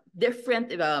 Different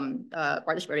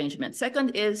partnership arrangements.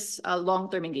 Second is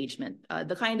long-term engagement.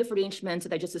 The kind of arrangements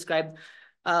that I just described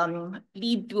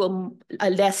lead to a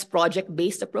less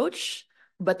project-based approach,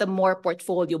 but a more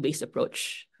portfolio-based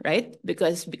approach, right?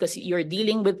 Because you're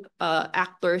dealing with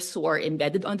actors who are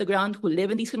embedded on the ground, who live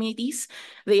in these communities.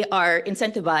 They are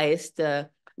incentivized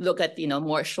to look at,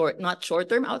 more not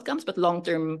short-term outcomes, but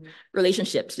long-term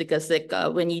relationships. Because like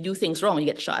when you do things wrong, you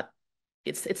get shot.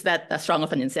 It's that strong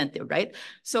of an incentive, right?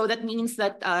 So that means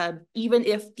that even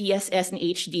if TSS and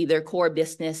HD, their core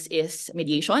business is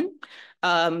mediation,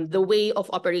 the way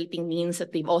of operating means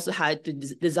that they've also had to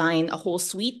design a whole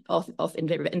suite of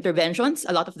interventions,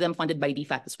 a lot of them funded by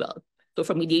DFAT as well. So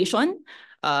from mediation,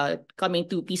 coming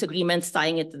to peace agreements,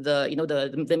 tying it to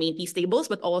the main peace tables,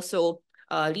 but also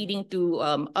leading to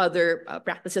other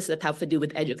practices that have to do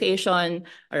with education,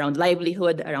 around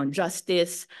livelihood, around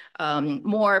justice,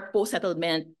 more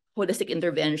post-settlement, holistic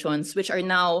interventions, which are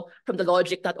now from the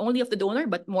logic not only of the donor,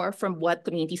 but more from what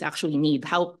communities actually need,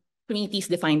 how communities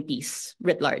define peace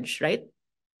writ large, right?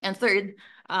 And third,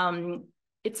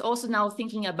 it's also now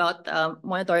thinking about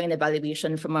monitoring and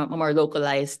evaluation from a more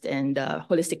localized and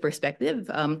holistic perspective,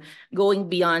 going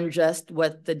beyond just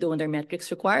what the donor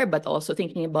metrics require, but also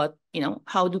thinking about,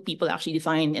 how do people actually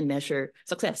define and measure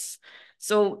success?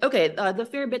 So, okay, a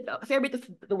fair bit of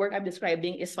the work I'm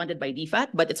describing is funded by DFAT,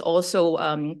 but it's also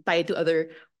tied to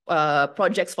other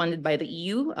projects funded by the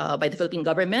EU, by the Philippine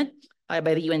government, by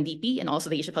the UNDP, and also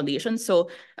the Asia Foundation. So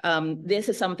this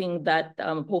is something that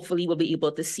hopefully we'll be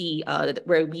able to see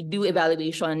where we do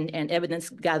evaluation and evidence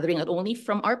gathering, not only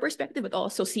from our perspective, but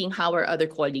also seeing how our other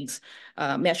colleagues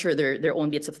measure their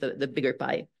own bits of the bigger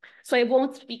pie. So I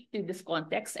won't speak to this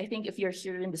context. I think if you're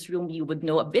here in this room, you would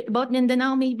know a bit about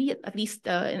Mindanao, maybe, at least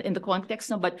in the context.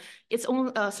 No? But it's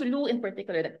only, Sulu in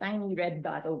particular, that tiny red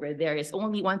dot over there is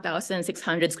only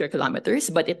 1,600 square kilometers,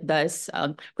 but it does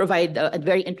provide a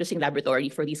very interesting laboratory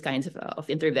for these kinds of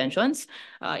interventions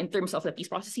in terms of the peace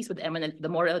processes with the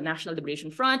Moral National Liberation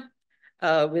Front,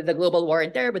 with the global war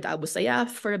on terror with Abu Sayyaf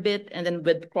for a bit, and then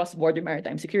with cross-border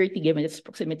maritime security, given its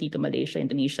proximity to Malaysia,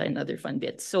 Indonesia, and other fun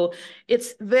bits. So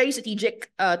it's very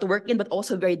strategic to work in, but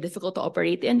also very difficult to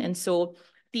operate in. And so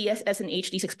TSS and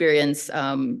HD's experience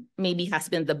maybe has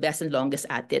been the best and longest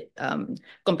at it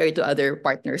compared to other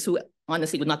partners who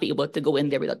honestly would not be able to go in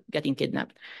there without getting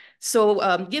kidnapped. So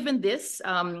given this,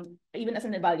 even as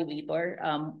an evaluator,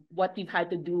 what we've had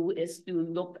to do is to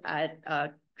look at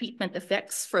treatment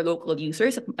effects for local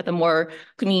users at a more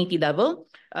community level.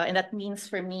 And that means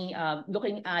for me,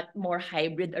 looking at more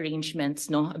hybrid arrangements,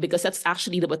 because that's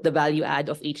actually what the value add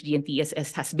of HD and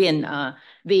TSS has been.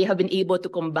 They have been able to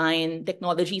combine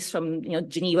technologies from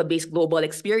Geneva-based global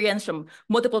experience, from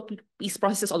multiple peace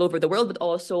processes all over the world, but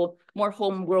also more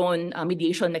homegrown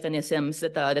mediation mechanisms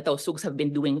that Tausugs have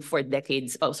been doing for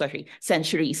decades,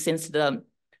 centuries, since the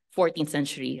 14th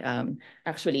century,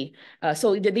 actually.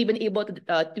 So they've been able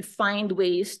to find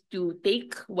ways to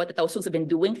take what the Tausugs have been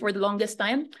doing for the longest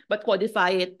time, but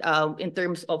codify it in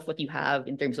terms of what you have,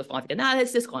 in terms of conflict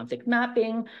analysis, conflict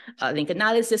mapping, link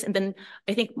analysis, and then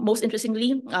I think most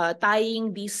interestingly,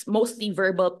 tying these mostly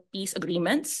verbal peace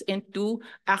agreements into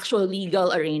actual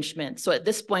legal arrangements. So at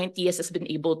this point, TS has been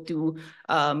able to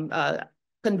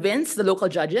convince the local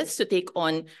judges to take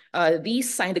on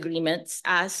these signed agreements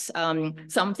as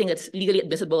something that's legally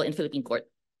admissible in Philippine court.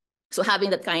 So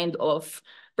having that kind of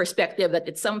perspective that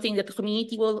it's something that the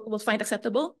community will find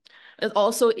acceptable, it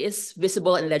also is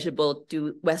visible and legible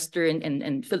to Western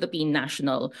and Philippine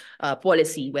national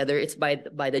policy, whether it's by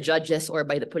the judges or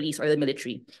by the police or the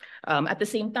military. At the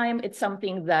same time, it's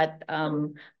something that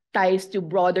ties to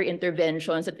broader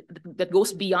interventions that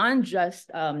goes beyond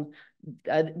just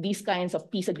these kinds of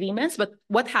peace agreements, but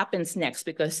what happens next?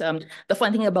 Because the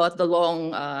fun thing about the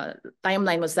long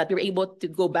timeline was that we were able to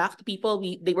go back to people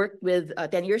they worked with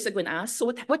 10 years ago and ask,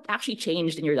 so what actually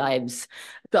changed in your lives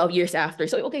 12 years after?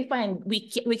 So, okay, fine,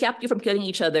 we kept you from killing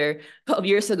each other 12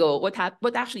 years ago. What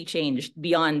actually changed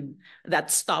beyond that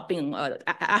stopping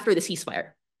after the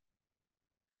ceasefire?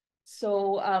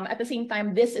 So at the same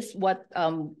time, this is what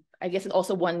I guess it's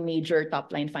also one major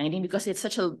top-line finding, because it's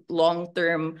such a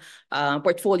long-term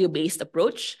portfolio-based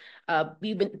approach.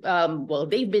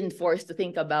 They've been forced to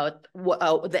think about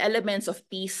the elements of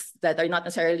peace that are not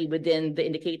necessarily within the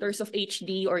indicators of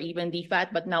HD or even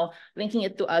DFAT, but now linking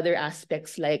it to other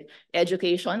aspects like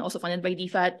education, also funded by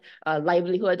DFAT,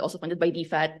 livelihood, also funded by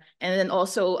DFAT, and then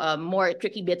also more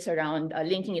tricky bits around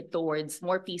linking it towards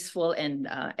more peaceful and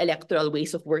electoral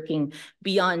ways of working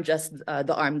beyond just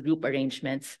the armed group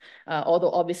arrangements.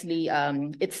 Although obviously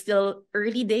it's still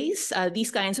early days,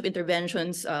 these kinds of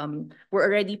interventions were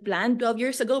already planned 12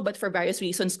 years ago, but for various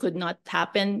reasons could not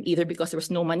happen, either because there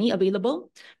was no money available.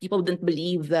 People didn't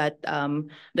believe that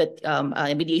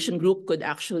a mediation group could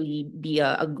actually be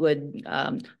a good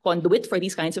conduit for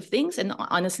these kinds of things. And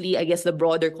honestly, I guess the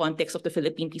broader context of the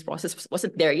Philippine peace process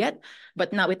wasn't there yet,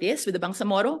 but now it is with the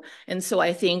Bangsamoro. And so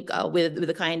I think with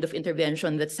the kind of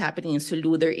intervention that's happening in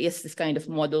Sulu, there is this kind of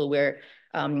model where,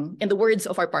 in the words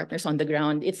of our partners on the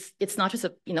ground, it's not just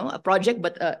a project,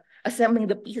 but assembling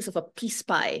the pieces of a peace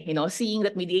pie, seeing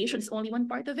that mediation is only one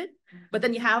part of it, but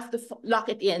then you have to lock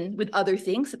it in with other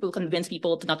things that will convince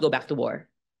people to not go back to war.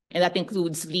 And that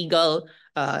includes legal,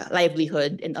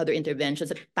 livelihood, and other interventions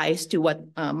that ties to what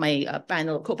my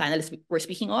co-panelists were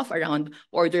speaking of around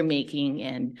order making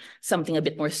and something a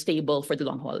bit more stable for the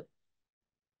long haul.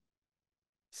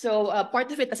 So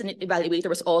part of it as an evaluator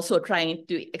was also trying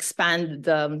to expand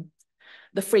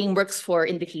the frameworks for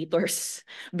indicators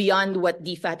beyond what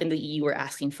DFAT and the EU were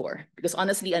asking for. Because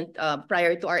honestly,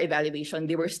 prior to our evaluation,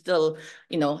 they were still,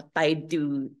 tied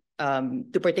to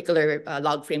particular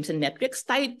log frames and metrics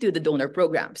tied to the donor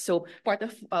program. So part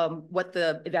of what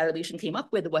the evaluation came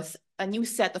up with was a new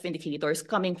set of indicators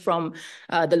coming from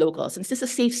the locals. And this is a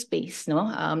safe space,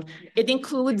 It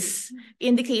includes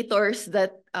indicators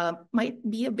that might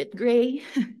be a bit gray,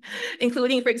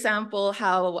 including, for example,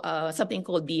 how something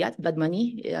called Diate, blood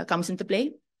money, comes into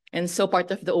play. And so part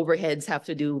of the overheads have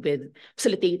to do with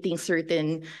facilitating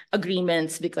certain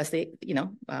agreements because they,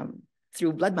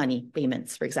 through blood money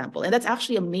payments, for example. And that's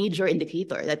actually a major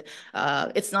indicator that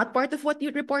it's not part of what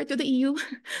you report to the EU,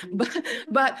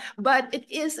 but it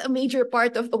is a major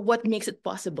part of what makes it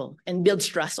possible and builds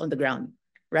trust on the ground,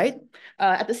 right?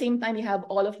 At the same time, you have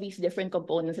all of these different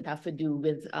components that have to do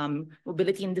with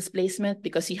mobility and displacement,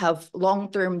 because you have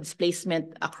long-term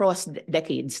displacement across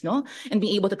decades, And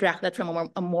being able to track that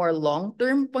from a more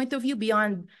long-term point of view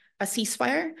beyond a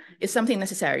ceasefire is something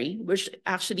necessary, which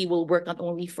actually will work not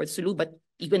only for Sulu, but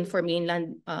even for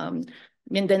mainland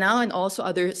Mindanao and also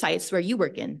other sites where you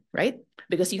work in, right?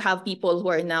 Because you have people who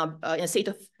are now in a state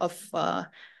of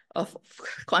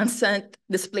constant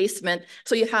displacement.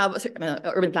 So you have an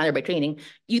urban planner by training.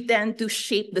 You tend to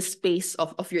shape the space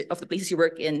of the places you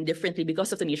work in differently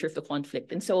because of the nature of the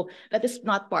conflict. And so that is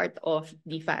not part of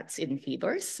DFAT's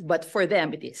indicators, but for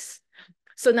them it is.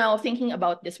 So now thinking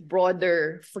about this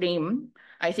broader frame,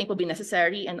 I think will be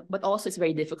necessary, but also it's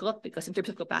very difficult because in terms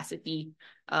of capacity,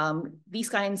 these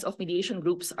kinds of mediation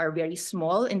groups are very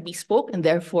small and bespoke, and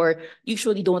therefore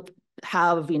usually don't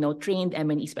have, trained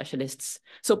M&E specialists.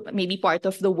 So maybe part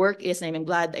of the work is, and I'm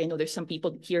glad, I know there's some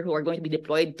people here who are going to be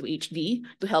deployed to HD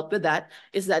to help with that,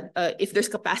 is that if there's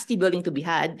capacity building to be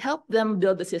had, help them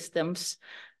build the systems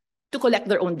to collect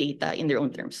their own data in their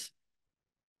own terms.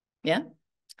 Yeah.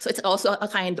 So it's also a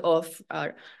kind of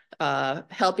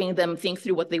helping them think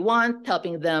through what they want,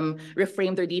 helping them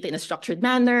reframe their data in a structured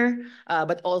manner,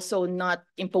 but also not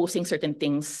imposing certain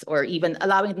things or even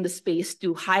allowing them the space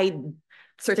to hide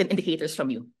certain indicators from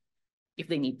you if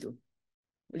they need to,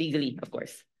 legally, of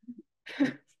course.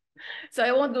 So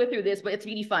I won't go through this, but it's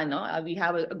really fun. No? We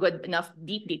have a good enough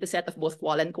deep data set of both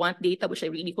qual and quant data, which I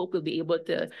really hope we'll be able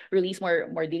to release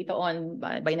more data on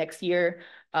by next year.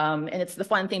 And it's the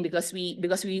fun thing because we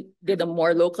did a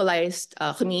more localized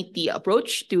community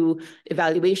approach to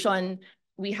evaluation.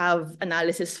 We have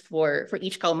analysis for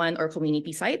each Kauman or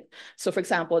community site. So for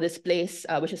example, this place,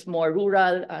 which is more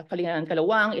rural, Kalingan,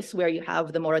 Kalawang, is where you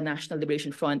have the Moro National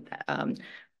Liberation Front.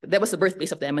 That was the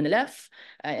birthplace of the MNLF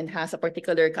and has a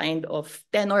particular kind of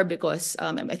tenor because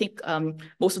I think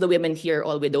most of the women here are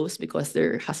all widows because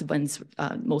their husbands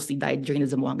mostly died during the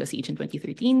Zamboanga siege in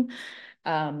 2013.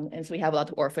 And so we have a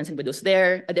lot of orphans and widows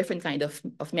there, a different kind of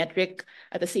metric.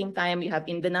 At the same time, you have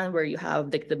in Dinnen where you have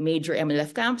the major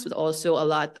MLF camps, but also a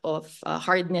lot of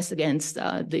hardness against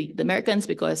the Americans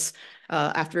because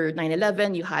after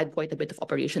 9/11, you had quite a bit of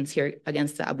operations here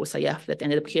against the Abu Sayyaf that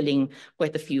ended up killing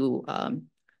quite a few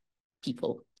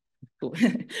people.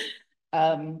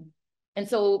 And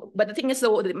so, but the thing is,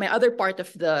 though, my other part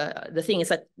of the thing is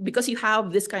that because you have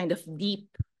this kind of deep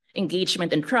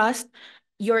engagement and trust,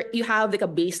 you have like a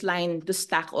baseline to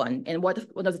stack on. And one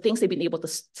of the things they've been able to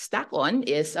stack on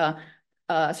is a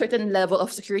certain level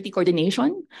of security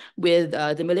coordination with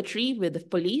the military, with the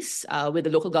police, with the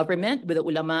local government, with the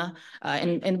ulama,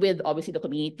 and with obviously the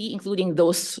community, including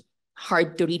those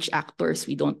hard to reach actors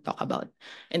we don't talk about.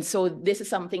 And so this is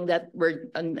something that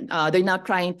they're now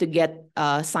trying to get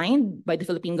signed by the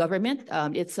Philippine government.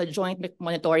 It's a joint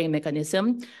monitoring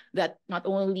mechanism that not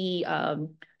only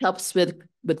helps with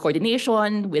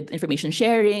coordination, with information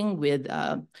sharing, with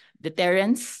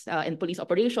deterrence and police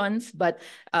operations, but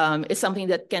it's something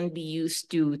that can be used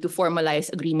to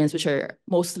formalize agreements which are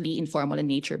mostly informal in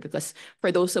nature because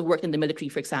for those who work in the military,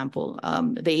 for example,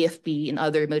 the AFP and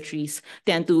other militaries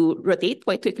tend to rotate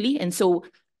quite quickly. And so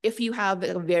if you have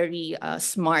a very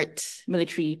smart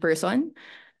military person,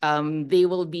 they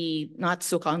will be not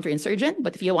so counterinsurgent,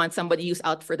 but if you want somebody who's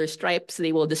out for their stripes,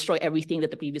 they will destroy everything that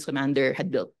the previous commander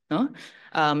had built. No?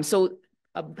 So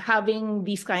having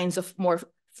these kinds of more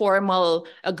formal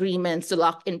agreements to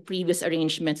lock in previous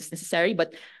arrangements is necessary,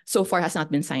 but so far has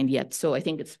not been signed yet. So I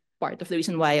think it's part of the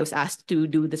reason why I was asked to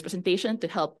do this presentation to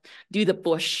help do the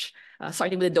push,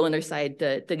 starting with the donor side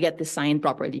to get this signed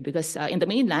properly. Because in the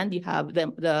mainland, you have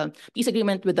the peace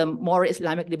agreement with the Moro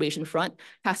Islamic Liberation Front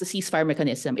has a ceasefire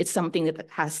mechanism. It's something that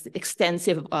has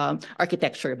extensive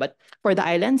architecture, but for the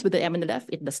islands with the MNLF,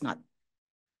 it does not.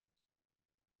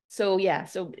 So yeah,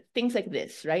 so things like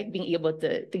this, right? Being able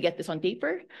to get this on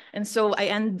paper. And so I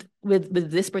end with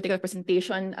this particular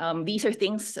presentation. These are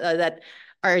things that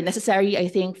are necessary, I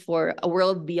think, for a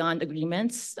world beyond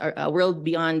agreements, or a world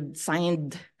beyond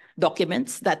signed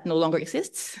documents that no longer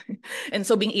exists. And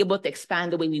so being able to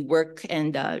expand the way we work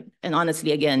and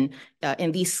honestly, again,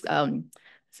 in these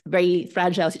very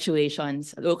fragile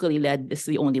situations, locally led is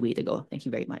the only way to go. Thank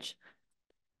you very much.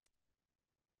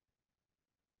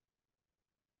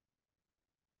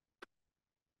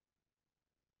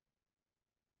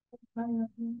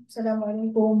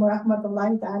 Assalamualaikum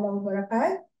warahmatullahi ta'ala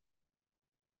wabarakatuh.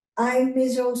 I'm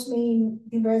Ms. Rosemain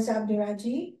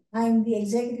Abduraji. I'm the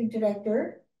Executive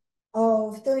Director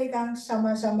of Tumikang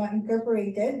Sama-Sama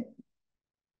Incorporated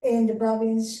in the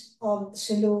province of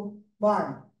Sulu,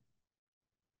 Bar.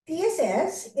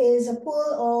 TSS is a pool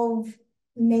of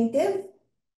native,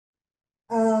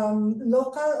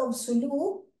 local of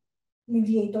Sulu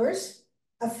mediators,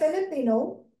 a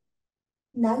Filipino,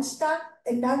 non-stock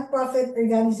and non-profit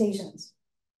organizations.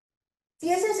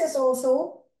 TSS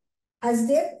also has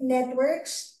deep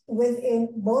networks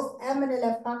within both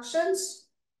MNLF factions,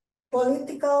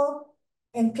 political,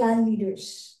 and clan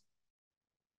leaders.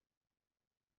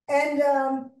 And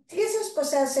TSS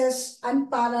possesses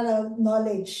unparalleled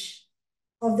knowledge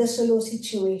of the Sulu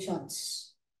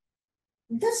situations.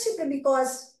 That's simply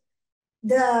because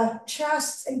the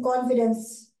trust and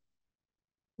confidence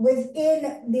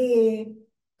within the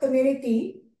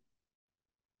community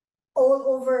all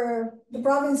over the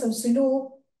province of Sulu,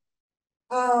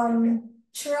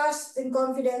 trust and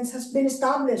confidence has been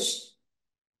established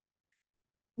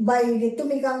by the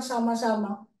Tumikang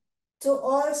Sama-Sama to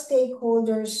all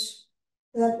stakeholders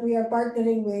that we are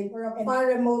partnering with or far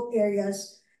remote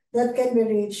areas that can be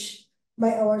reached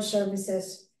by our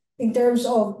services in terms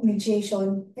of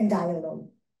mediation and dialogue.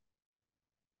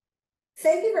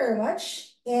 Thank you very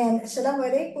much, and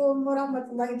Assalamualaikum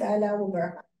warahmatullahi ta'ala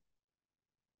wabarakatuh.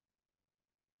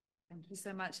 Thank you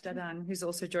so much, Dadan, who's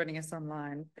also joining us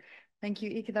online. Thank you,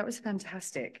 Ika. That was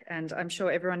fantastic. And I'm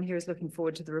sure everyone here is looking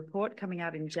forward to the report coming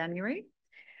out in January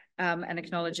and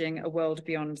acknowledging a world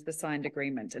beyond the signed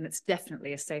agreement. And it's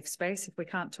definitely a safe space. If we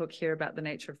can't talk here about the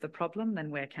nature of the problem, then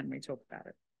where can we talk about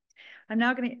it? I'm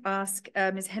now going to ask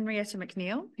Ms. Henrietta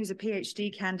McNeil, who's a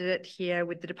PhD candidate here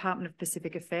with the Department of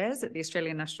Pacific Affairs at the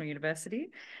Australian National University,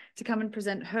 to come and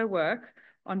present her work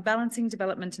on balancing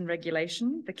development and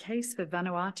regulation, the case for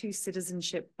Vanuatu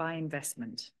citizenship by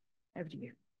investment. Over to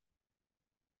you.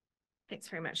 Thanks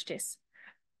very much, Jess.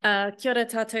 Kia ora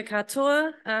tātou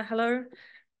katoa. Hello.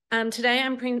 Today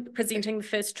I'm presenting the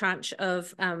first tranche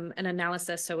of an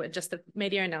analysis, so just the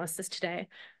media analysis today,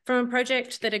 from a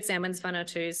project that examines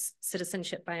Vanuatu's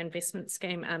citizenship by investment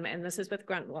scheme, and this is with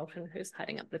Grant Walton, who's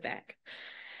hiding up the back.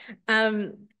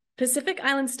 Pacific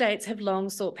Island states have long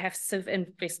sought passive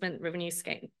investment revenue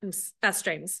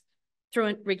streams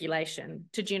through regulation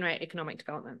to generate economic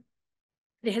development.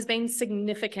 There has been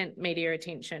significant media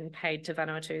attention paid to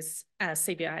Vanuatu's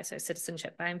CBI, so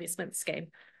citizenship by investment scheme,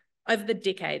 over the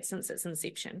decades since its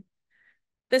inception.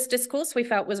 This discourse we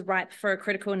felt was ripe for a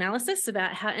critical analysis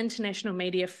about how international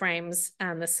media frames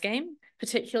the scheme,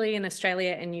 particularly in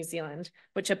Australia and New Zealand,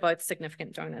 which are both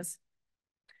significant donors.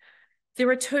 There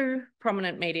are two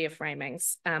prominent media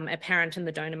framings apparent in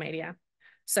the donor media.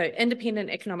 So independent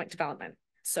economic development,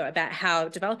 so about how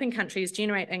developing countries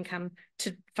generate income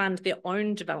to fund their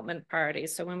own development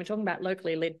priorities. So when we're talking about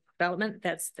locally led development,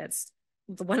 that's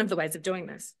one of the ways of doing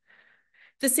this.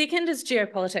 The second is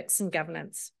geopolitics and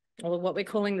governance, or what we're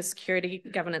calling the security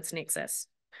governance nexus,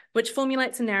 which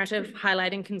formulates a narrative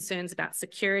highlighting concerns about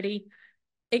security,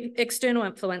 external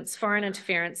influence, foreign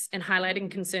interference, and highlighting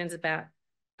concerns about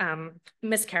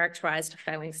mischaracterized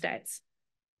failing states.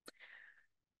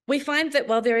 We find that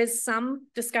while there is some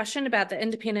discussion about the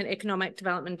independent economic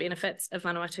development benefits of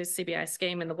Vanuatu's CBI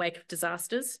scheme in the wake of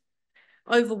disasters,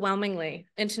 overwhelmingly,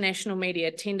 international media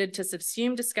tended to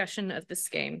subsume discussion of the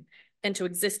scheme into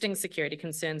existing security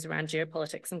concerns around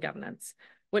geopolitics and governance,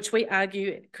 which we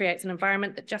argue creates an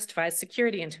environment that justifies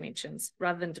security interventions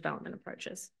rather than development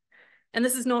approaches. And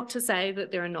this is not to say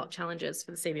that there are not challenges for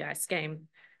the CBI scheme,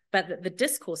 but that the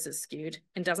discourse is skewed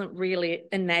and doesn't really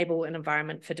enable an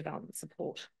environment for development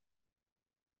support.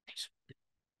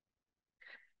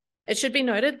 It should be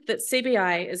noted that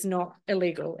CBI is not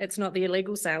illegal. It's not the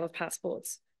illegal sale of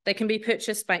passports. They can be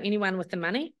purchased by anyone with the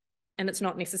money, and it's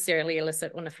not necessarily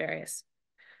illicit or nefarious.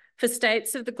 For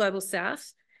states of the Global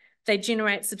South, they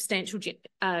generate substantial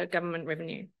government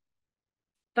revenue.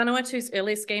 Vanuatu's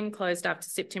early scheme closed after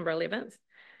September 11th,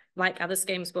 like other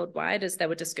schemes worldwide, as they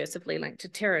were discursively linked to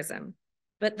terrorism.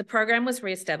 But the program was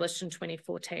re-established in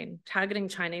 2014, targeting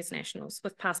Chinese nationals,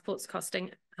 with passports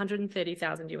costing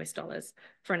 $130,000 US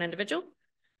for an individual,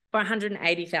 or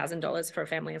 $180,000 for a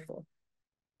family of four.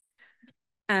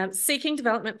 Seeking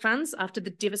development funds after the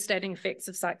devastating effects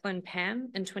of Cyclone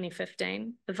Pam in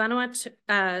 2015, the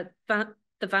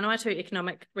Vanuatu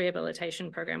Economic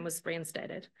Rehabilitation Program was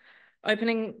reinstated,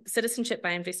 opening citizenship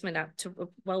by investment up to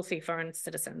wealthy foreign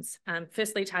citizens,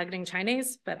 firstly targeting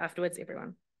Chinese, but afterwards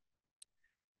everyone.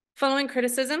 Following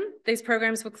criticism, these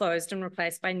programs were closed and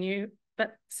replaced by new,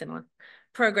 but similar,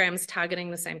 programs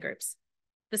targeting the same groups.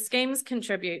 The schemes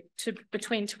contribute to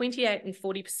between 28 and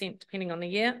 40%, depending on the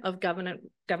year, of government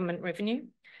revenue,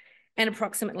 and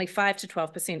approximately 5 to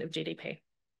 12% of GDP.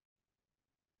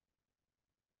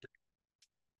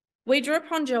 We drew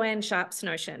upon Joanne Sharp's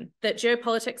notion that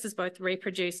geopolitics is both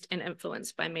reproduced and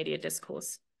influenced by media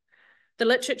discourse. The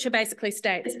literature basically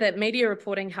states that media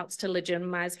reporting helps to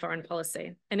legitimize foreign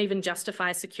policy and even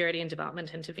justify security and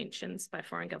development interventions by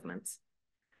foreign governments.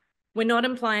 We're not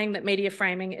implying that media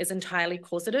framing is entirely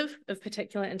causative of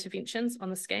particular interventions on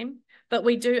the scheme, but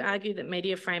we do argue that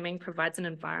media framing provides an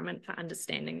environment for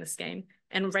understanding the scheme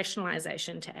and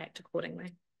rationalization to act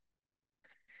accordingly.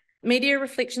 Media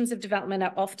reflections of development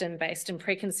are often based in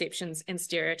preconceptions and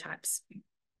stereotypes.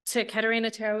 To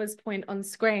Katerina Tarawa's point on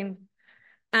screen,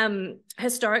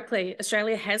 historically,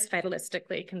 Australia has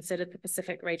fatalistically considered the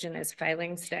Pacific region as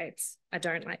failing states, I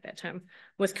don't like that term,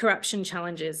 with corruption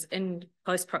challenges in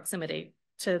close proximity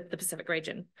to the Pacific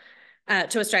region,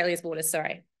 to Australia's borders,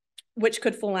 sorry, which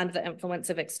could fall under the influence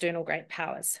of external great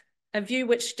powers, a view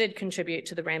which did contribute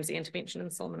to the Ramsay intervention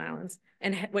in Solomon Islands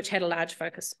and which had a large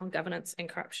focus on governance and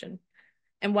corruption.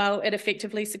 And while it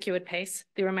effectively secured peace,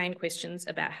 there remain questions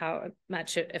about how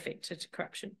much it affected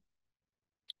corruption.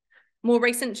 More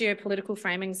recent geopolitical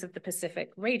framings of the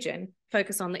Pacific region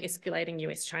focus on the escalating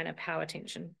US-China power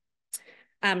tension,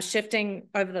 shifting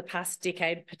over the past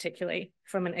decade, particularly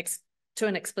from to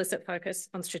an explicit focus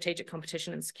on strategic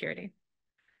competition and security.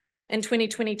 In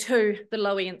 2022, the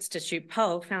Lowy Institute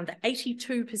poll found that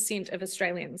 82% of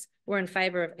Australians were in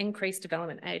favour of increased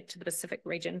development aid to the Pacific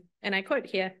region, and I quote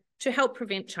here, to help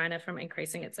prevent China from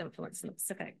increasing its influence in the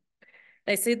Pacific.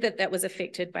 They said that that was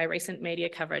affected by recent media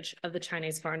coverage of the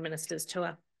Chinese foreign minister's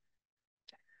tour.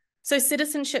 So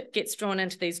citizenship gets drawn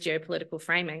into these geopolitical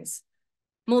framings.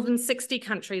 More than 60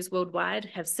 countries worldwide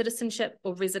have citizenship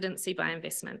or residency by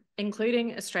investment,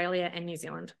 including Australia and New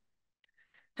Zealand.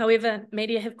 However,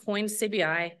 media have coined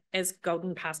CBI as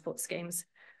golden passport schemes,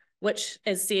 which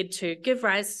is said to give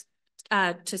rise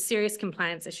to serious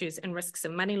compliance issues and risks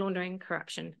of money laundering,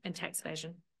 corruption, and tax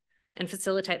evasion, and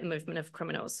facilitate the movement of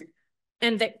criminals.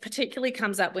 And that particularly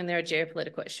comes up when there are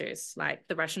geopolitical issues like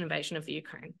the Russian invasion of the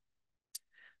Ukraine.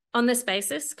 On this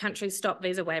basis, countries stop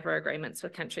visa waiver agreements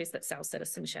with countries that sell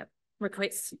citizenship,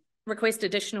 request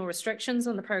additional restrictions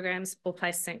on the programs, or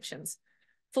place sanctions,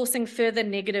 forcing further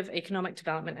negative economic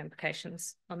development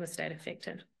implications on the state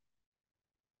affected.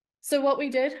 So what we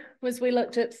did was we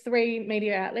looked at 3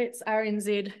 media outlets,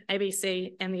 RNZ,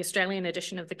 ABC, and the Australian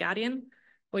edition of The Guardian.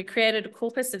 We created a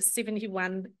corpus of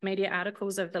 71 media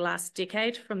articles over the last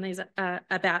decade from these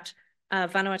about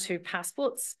Vanuatu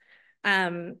passports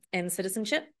and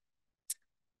citizenship.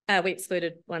 We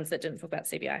excluded ones that didn't talk about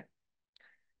CBI.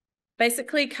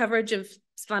 Basically, coverage of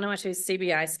Vanuatu's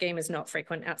CBI scheme is not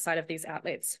frequent outside of these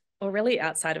outlets, or really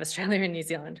outside of Australia and New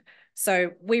Zealand.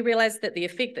 So we realised that the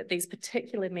effect that these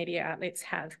particular media outlets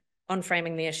have on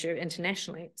framing the issue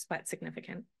internationally is quite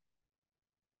significant.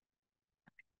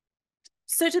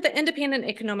 So to the independent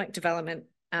economic development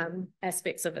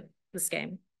aspects of the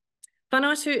scheme.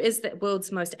 Vanuatu is the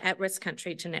world's most at-risk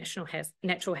country to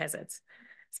natural hazards.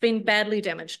 It's been badly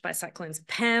damaged by cyclones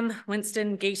Pam,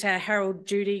 Winston, Gita, Harold,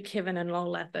 Judy, Kevin, and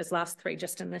Lola, those last 3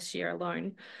 just in this year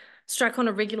alone, struck on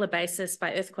a regular basis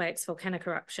by earthquakes, volcanic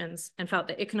eruptions, and felt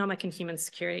the economic and human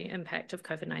security impact of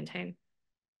COVID-19.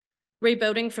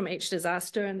 Rebuilding from each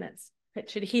disaster, and that's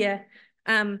pictured here,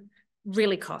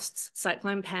 really costs.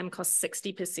 Cyclone Pam costs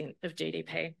 60% of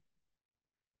GDP.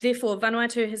 Therefore,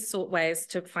 Vanuatu has sought ways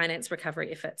to finance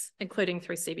recovery efforts, including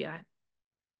through CBI.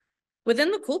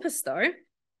 Within the corpus, though,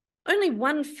 only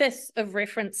 1/5 of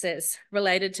references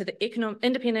related to the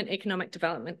independent economic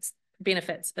development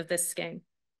benefits of this scheme.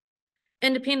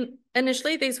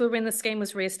 Initially, these were when the scheme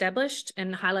was re-established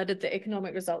and highlighted the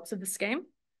economic results of the scheme.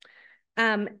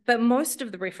 But most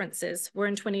of the references were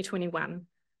in 2021,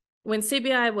 when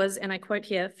CBI was, and I quote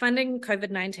here, funding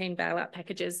COVID-19 bailout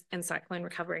packages and cyclone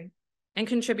recovery, and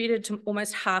contributed to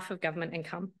almost half of government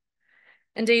income.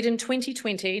 Indeed, in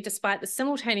 2020, despite the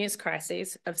simultaneous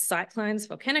crises of cyclones,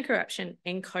 volcanic eruption,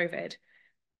 and COVID,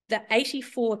 the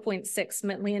 $84.6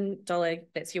 million,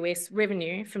 that's US,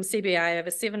 revenue from CBI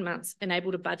over 7 months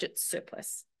enabled a budget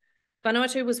surplus.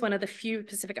 Vanuatu was one of the few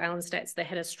Pacific Island states that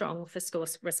had a strong fiscal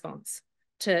response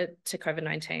to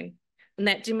COVID-19, and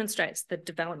that demonstrates the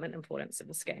development importance of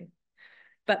the scheme.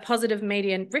 But positive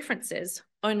media references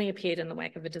only appeared in the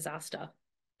wake of a disaster,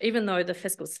 even though the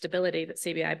fiscal stability that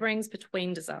CBI brings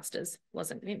between disasters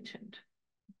wasn't mentioned.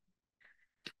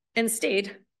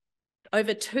 Instead,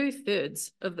 over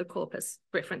 2/3 of the corpus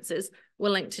references were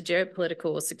linked to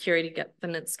geopolitical or security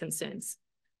governance concerns.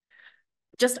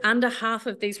 Just under half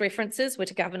of these references were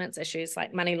to governance issues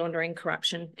like money laundering,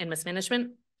 corruption, and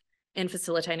mismanagement, and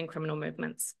facilitating criminal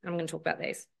movements. I'm going to talk about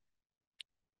these.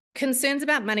 Concerns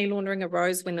about money laundering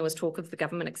arose when there was talk of the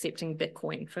government accepting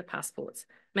Bitcoin for passports,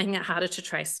 making it harder to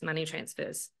trace money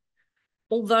transfers.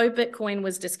 Although Bitcoin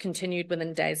was discontinued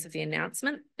within days of the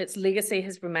announcement, its legacy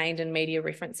has remained in media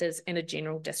references and a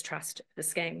general distrust of the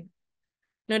scheme.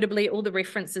 Notably, all the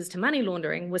references to money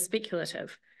laundering were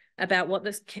speculative about what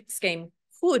this scheme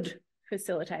could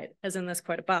facilitate, as in this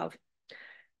quote above.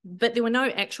 But there were no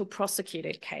actual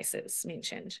prosecuted cases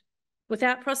mentioned.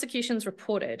 Without prosecutions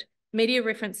reported, media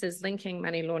references linking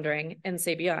money laundering and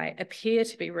CBI appear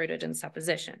to be rooted in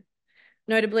supposition.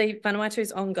 Notably,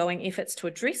 Vanuatu's ongoing efforts to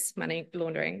address money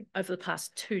laundering over the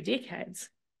past 2 decades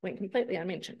went completely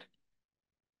unmentioned.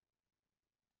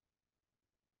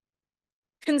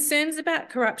 Concerns about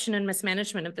corruption and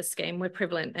mismanagement of the scheme were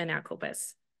prevalent in our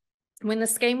corpus. When the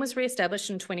scheme was re-established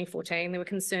in 2014, there were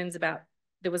concerns about,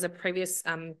 there was a previous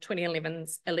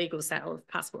 2011's illegal sale of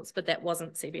passports, but that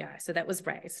wasn't CBI, so that was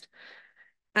raised.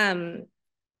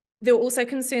 There were also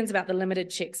concerns about the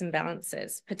limited checks and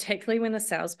balances, particularly when the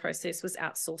sales process was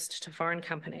outsourced to foreign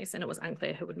companies and it was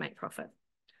unclear who would make profit.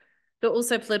 There were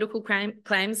also political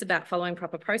claims about following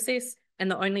proper process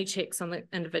and the only checks on the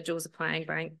individuals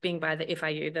being by the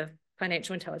FIU, the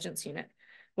Financial Intelligence Unit,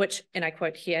 which, and I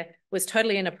quote here, was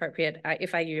totally inappropriate.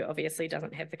 FIU obviously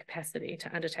doesn't have the capacity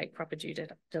to undertake proper due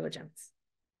diligence.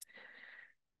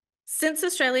 Since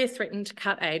Australia threatened to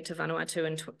cut aid to Vanuatu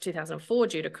in 2004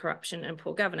 due to corruption and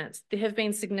poor governance, there have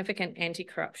been significant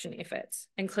anti-corruption efforts,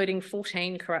 including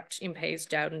 14 corrupt MPs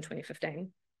jailed in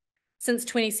 2015. Since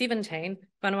 2017,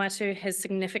 Vanuatu has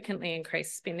significantly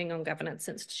increased spending on governance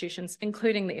institutions,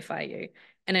 including the FIU,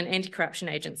 and an anti-corruption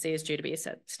agency is due to be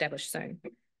established soon.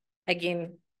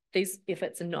 Again, these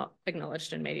efforts are not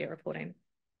acknowledged in media reporting.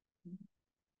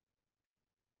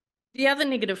 The other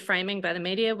negative framing by the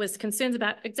media was concerns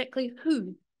about exactly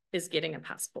who is getting a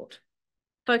passport.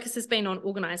 Focus has been on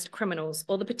organised criminals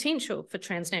or the potential for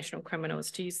transnational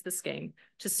criminals to use the scheme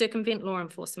to circumvent law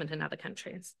enforcement in other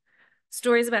countries.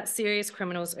 Stories about serious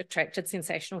criminals attracted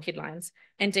sensational headlines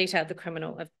and detailed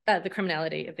the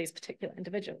criminality of these particular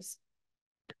individuals.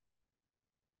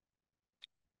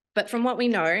 But from what we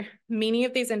know, many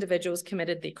of these individuals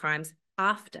committed their crimes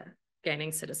after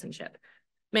gaining citizenship,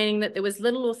 meaning that there was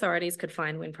little authorities could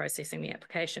find when processing the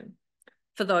application.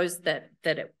 For those that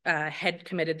had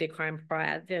committed their crime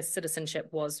prior, their citizenship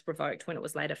was revoked when it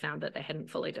was later found that they hadn't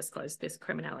fully disclosed this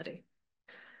criminality.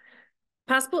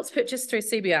 Passports purchased through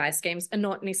CBI schemes are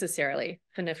not necessarily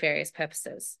for nefarious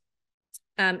purposes.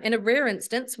 In a rare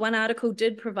instance, one article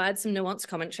did provide some nuanced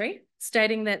commentary,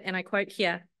 stating that, and I quote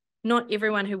here, "Not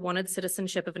everyone who wanted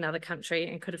citizenship of another country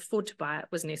and could afford to buy it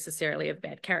was necessarily of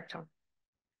bad character."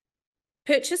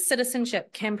 Purchased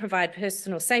citizenship can provide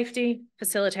personal safety,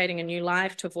 facilitating a new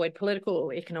life to avoid political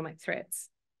or economic threats.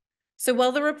 So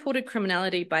while the reported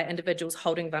criminality by individuals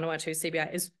holding Vanuatu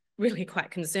CBI is really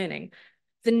quite concerning,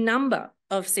 the number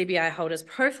of CBI holders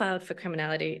profiled for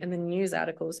criminality in the news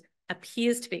articles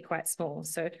appears to be quite small.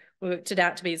 So we worked it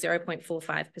out to be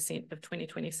 0.45% of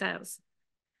 2020 sales,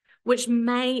 which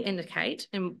may indicate,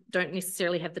 and don't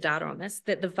necessarily have the data on this,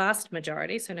 that the vast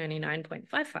majority, so only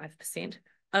 9.55%,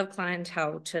 of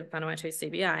clientele to Vanuatu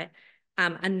CBI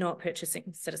are not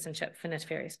purchasing citizenship for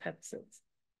nefarious purposes.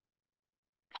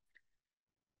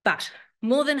 But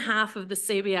more than half of the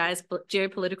CBI's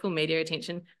geopolitical media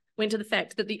attention went to the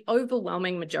fact that the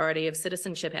overwhelming majority of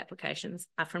citizenship applications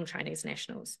are from Chinese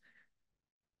nationals.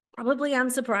 Probably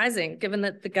unsurprising, given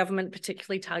that the government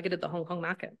particularly targeted the Hong Kong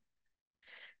market.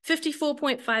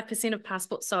 54.5% of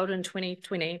passports sold in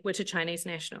 2020 were to Chinese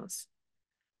nationals.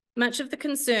 Much of the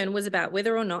concern was about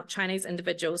whether or not Chinese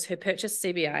individuals who purchased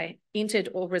CBI entered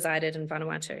or resided in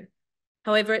Vanuatu.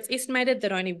 However, it's estimated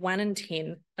that only 1 in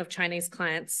 10 of Chinese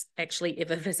clients actually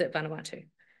ever visit Vanuatu.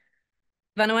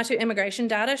 Vanuatu immigration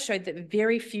data showed that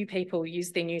very few people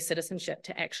used their new citizenship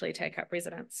to actually take up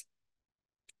residence.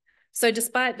 So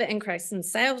despite the increase in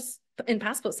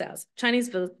passport sales, Chinese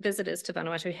visitors to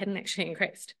Vanuatu hadn't actually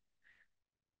increased.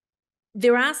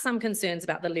 There are some concerns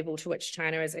about the level to which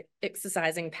China is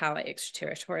exercising power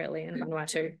extraterritorially in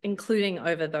Vanuatu, including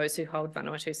over those who hold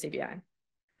Vanuatu CBI.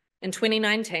 In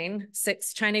 2019,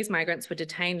 6 Chinese migrants were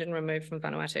detained and removed from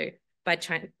Vanuatu by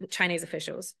Chinese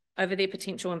officials over their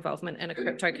potential involvement in a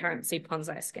cryptocurrency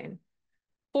Ponzi scheme.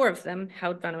 4 of them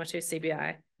held Vanuatu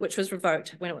CBI, which was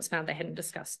revoked when it was found they hadn't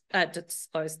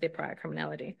disclosed their prior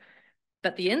criminality.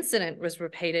 But the incident was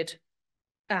reiterated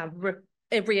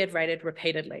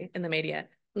repeatedly in the media,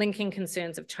 linking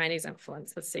concerns of Chinese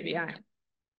influence with CBI.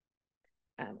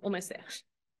 Almost there.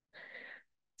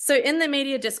 So in the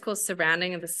media discourse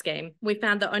surrounding the scheme, we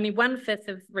found that only 1/5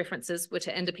 of references were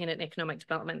to independent economic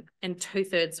development and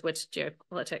 2/3 were to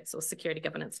geopolitics or security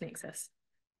governance nexus.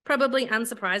 Probably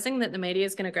unsurprising that the media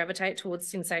is going to gravitate towards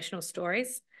sensational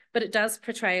stories, but it does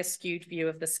portray a skewed view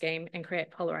of the scheme and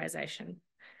create polarization.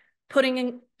 Putting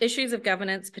in issues of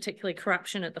governance, particularly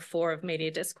corruption, at the fore of media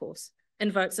discourse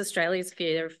invokes Australia's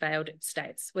fear of failed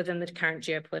states within the current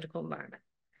geopolitical environment.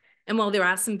 And while there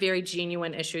are some very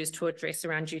genuine issues to address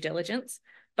around due diligence,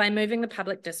 by moving the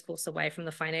public discourse away from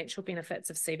the financial benefits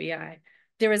of CBI,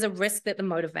 there is a risk that the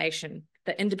motivation,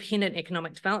 the independent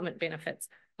economic development benefits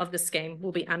of the scheme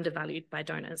will be undervalued by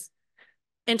donors.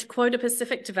 And to quote a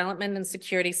Pacific development and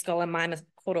security scholar, Maima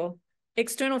Koro,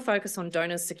 external focus on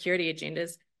donors' security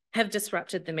agendas have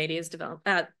disrupted the media's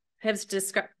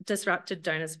disrupted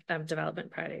donors'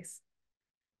 development priorities.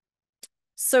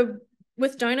 So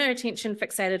with donor attention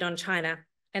fixated on China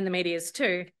and the media's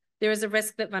too, there is a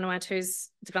risk that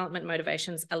Vanuatu's development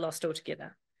motivations are lost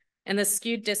altogether. And this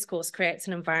skewed discourse creates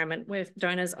an environment where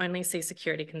donors only see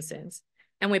security concerns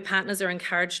and where partners are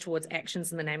encouraged towards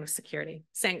actions in the name of security,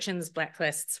 sanctions,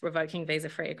 blacklists, revoking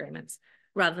visa-free agreements,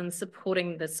 rather than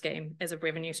supporting the scheme as a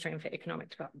revenue stream for economic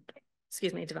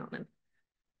development.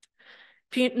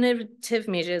 Punitive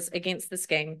measures against the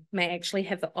scheme may actually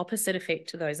have the opposite effect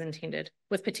to those intended,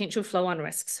 with potential flow-on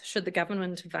risks should the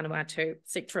government of Vanuatu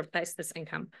seek to replace this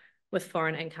income with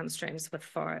foreign income streams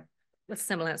with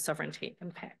similar sovereignty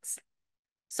impacts.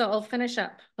 So I'll finish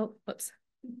up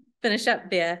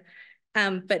there.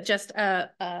 But just,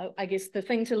 I guess the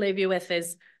thing to leave you with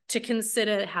is to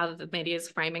consider how the media is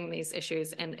framing these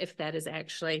issues and if that is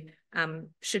actually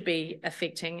should be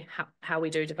affecting how we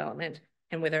do development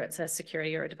and whether it's a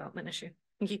security or a development issue.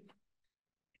 Thank you.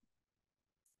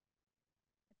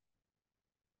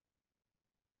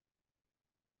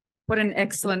 What an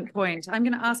excellent point. I'm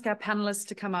going to ask our panelists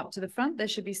to come up to the front. There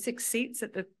should be 6 seats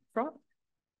at the front.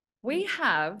 We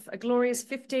have a glorious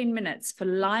 15 minutes for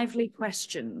lively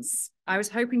questions. I was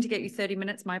hoping to get you 30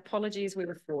 minutes. My apologies, we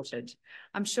were thwarted.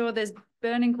 I'm sure there's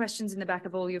burning questions in the back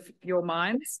of all your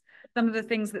minds. Some of the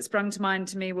things that sprung to mind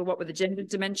to me were what were the gender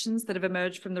dimensions that have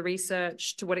emerged from the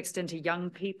research? To what extent are young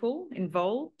people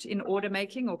involved in order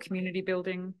making or community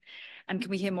building? And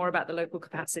can we hear more about the local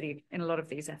capacity in a lot of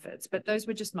these efforts? But those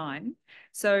were just mine.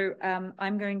 So I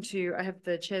have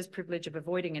the chair's privilege of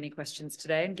avoiding any questions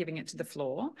today and giving it to the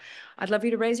floor. I'd love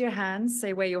you to raise your hands,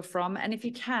 say where you're from, and if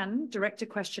you can, direct a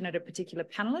question at a particular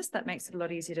panelist. That makes it a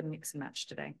lot easier to mix and match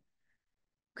today.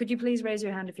 Could you please raise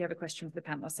your hand if you have a question for the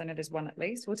panelists? I know there's one at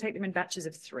least. We'll take them in batches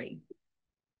of 3.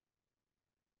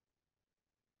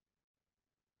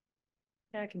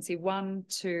 Yeah, I can see 1,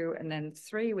 2, and then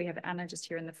 3. We have Anna just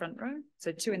here in the front row.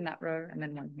 So 2 in that row and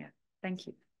then 1 here. Thank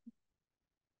you.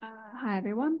 Hi,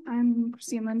 everyone. I'm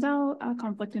Christine Lindell, a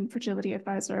Conflict and Fragility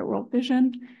Advisor at World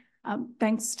Vision.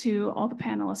 Thanks to all the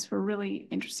panelists for really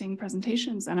interesting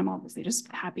presentations. And I'm obviously just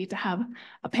happy to have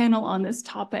a panel on this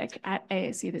topic at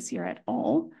AAC this year at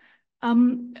all.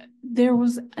 There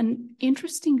was an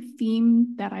interesting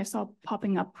theme that I saw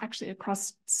popping up actually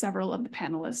across several of the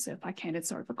panelists, if I can. It's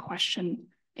sort of a question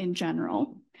in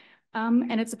general.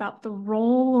 And it's about the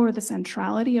role or the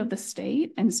centrality of the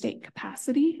state and state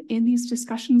capacity in these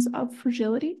discussions of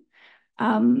fragility.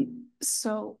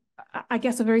 So I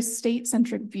guess a very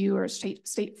state-centric view or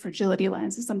state fragility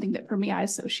lens is something that for me I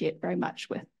associate very much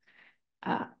with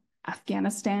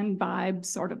Afghanistan vibes,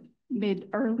 sort of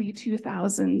mid-early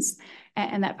 2000s,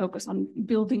 and that focus on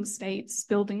building states,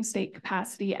 building state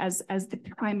capacity as the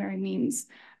primary means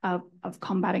of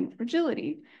combating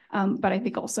fragility. But I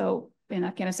think also in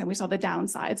Afghanistan, we saw the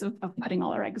downsides of putting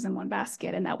all our eggs in one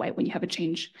basket. And that way, when you have a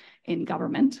change in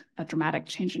government, a dramatic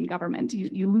change in government,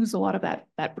 you lose a lot of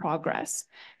that progress.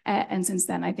 And since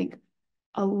then, I think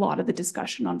a lot of the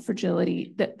discussion on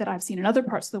fragility that I've seen in other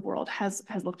parts of the world has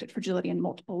looked at fragility in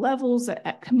multiple levels,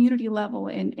 at community level,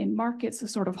 in markets, a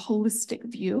sort of holistic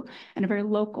view and a very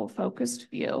local focused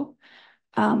view.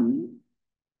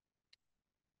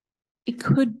 It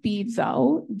could be,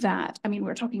 though, that, I mean,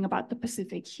 we're talking about the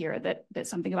Pacific here, that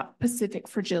something about Pacific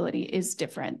fragility is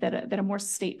different, that a more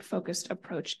state-focused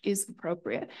approach is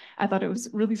appropriate. I thought it was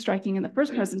really striking in the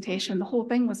first presentation. The whole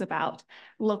thing was about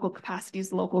local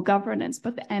capacities, local governance,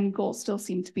 but the end goal still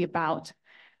seemed to be about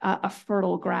a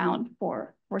fertile ground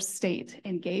for state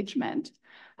engagement.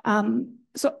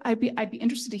 So I'd be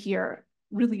interested to hear,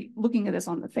 really looking at this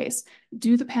on the face,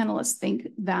 do the panelists think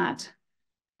that,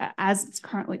 as it's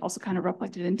currently also kind of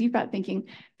reflected in DFAT thinking,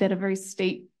 that a very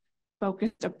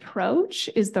state-focused approach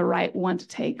is the right one to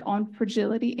take on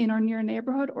fragility in our near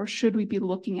neighborhood, or should we be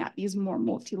looking at these more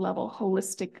multi-level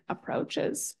holistic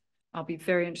approaches? I'll be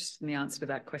very interested in the answer to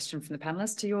that question from the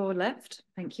panelists. To your left,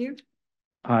 thank you.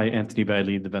 Hi, Anthony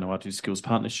Bailey, the Vanuatu Skills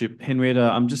Partnership. Henrietta,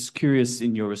 I'm just curious,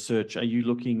 in your research, are you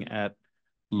looking at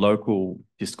local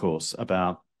discourse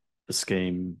about the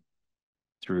scheme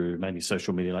through mainly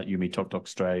social media like Yumi Tok Tok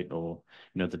Straight or,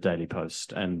 the Daily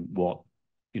Post, and what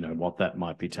that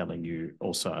might be telling you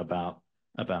also about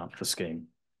the scheme?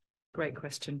 Great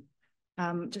question.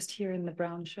 Just here in the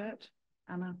brown shirt,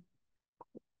 Anna.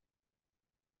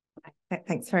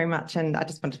 Thanks very much. And I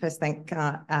just want to first thank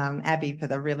Abby for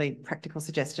the really practical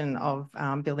suggestion of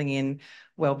building in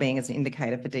wellbeing as an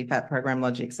indicator for DFAT program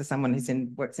logic. So someone who's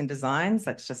works in designs,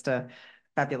 that's just a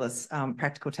fabulous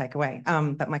practical takeaway.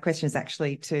 But my question is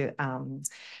actually to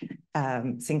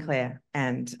Sinclair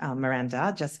and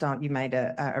Miranda. Just you made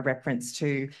a reference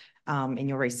to in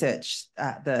your research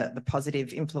the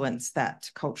positive influence that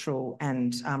cultural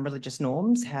and religious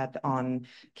norms had on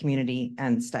community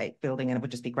and state building, and it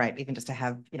would just be great even just to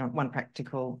have one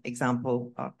practical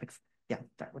example of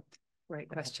that would. Great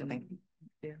question. Thank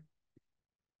you.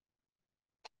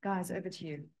 Guys, over to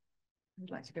you.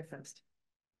 I'd like to go first.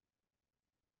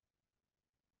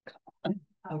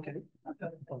 Okay.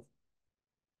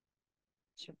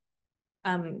 Sure.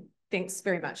 Thanks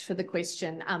very much for the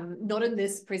question. Not in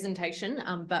this presentation,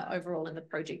 but overall in the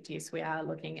project, yes, we are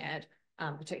looking at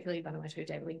particularly Vanuatu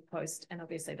Daily Post, and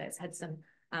obviously that's had some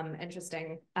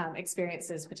interesting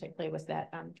experiences, particularly with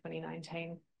that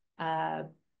 2019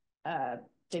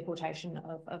 deportation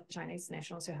of Chinese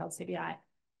nationals who held CBI.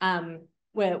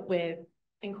 We're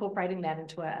incorporating that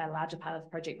into a larger part of the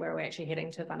project where we're actually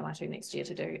heading to Vanuatu next year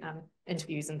to do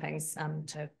interviews and things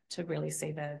to really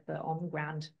see the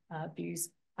on-the-ground views.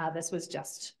 This was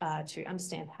just to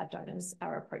understand how donors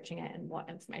are approaching it and what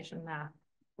information they're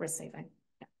receiving.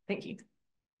 Yeah, thank you.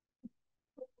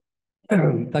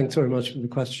 Thanks very much for the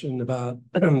question about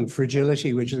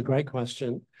fragility, which is a great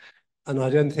question. And I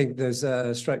don't think there's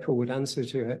a straightforward answer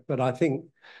to it, but I think,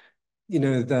 you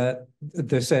know, that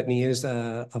there certainly is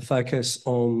a focus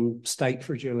on state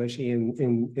fragility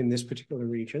in this particular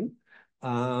region.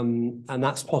 And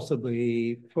that's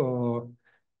possibly for,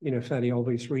 you know, fairly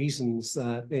obvious reasons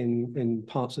that in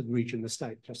parts of the region, the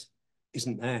state just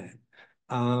isn't there.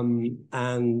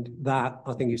 And that,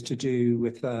 I think, is to do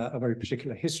with a very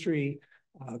particular history,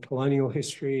 colonial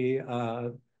history,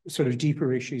 sort of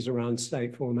deeper issues around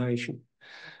state formation.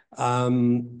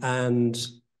 And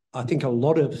I think a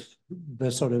lot of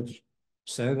the sort of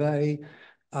survey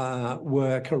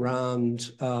work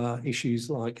around issues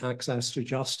like access to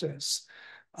justice,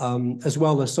 as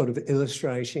well as sort of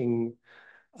illustrating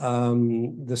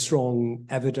the strong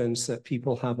evidence that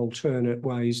people have alternate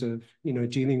ways of, you know,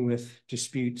 dealing with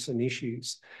disputes and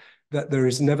issues, that there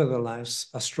is nevertheless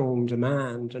a strong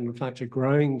demand, and in fact a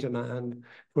growing demand,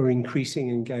 for increasing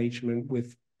engagement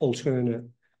with alternate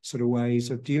sort of ways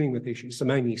of dealing with issues, so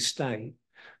mainly state.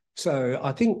 So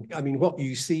I think, I mean, what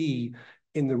you see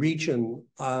in the region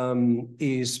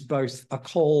is both a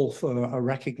call for a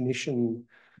recognition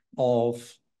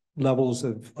of levels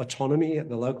of autonomy at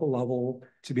the local level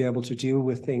to be able to deal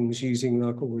with things using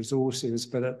local resources,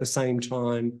 but at the same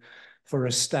time for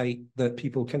a state that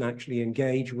people can actually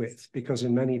engage with, because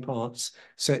in many parts,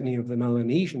 certainly of the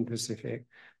Melanesian Pacific,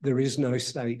 there is no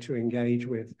state to engage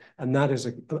with. And that is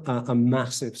a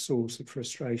massive source of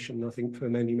frustration, I think, for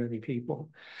many, many people.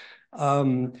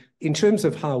 In terms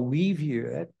of how we view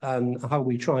it and how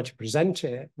we try to present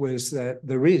it, was that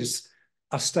there is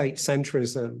a state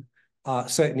centrism,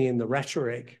 certainly in the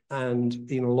rhetoric and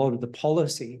in a lot of the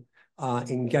policy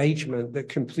engagement, that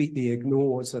completely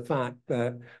ignores the fact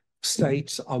that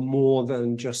states are more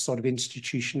than just sort of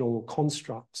institutional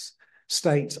constructs.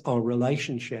 States are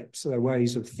relationships, they're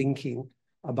ways of thinking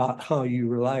about how you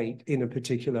relate in a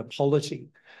particular polity.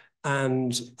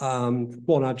 And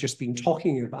what I've just been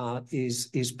talking about is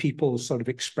people's sort of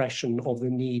expression of the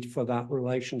need for that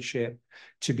relationship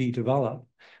to be developed.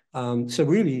 So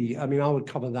really, I mean, I would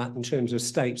cover that in terms of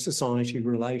state-society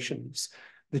relations.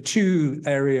 The two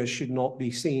areas should not be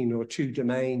seen, or two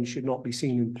domains should not be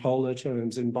seen in polar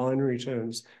terms, in binary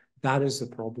terms. That is the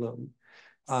problem.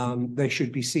 They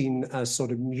should be seen as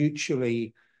sort of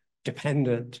mutually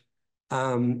dependent.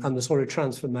 And the sort of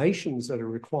transformations that are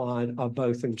required are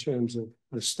both in terms of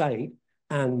the state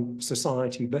and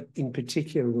society, but in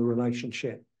particular, the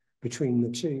relationship between the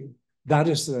two. That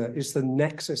is the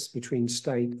nexus between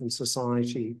state and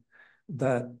society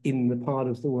that in the part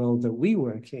of the world that we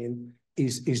work in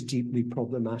is deeply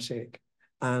problematic.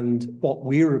 And what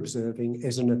we're observing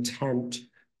is an attempt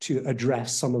to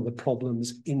address some of the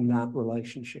problems in that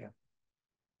relationship.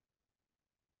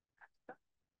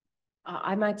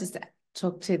 I might just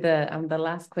talk to the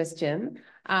last question.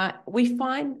 We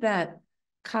find that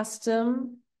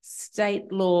custom,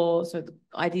 state law, so the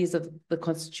ideas of the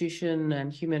Constitution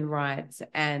and human rights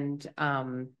and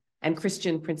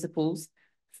Christian principles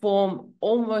form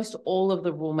almost all of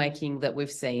the rulemaking that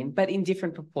we've seen, but in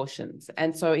different proportions.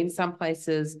 And so in some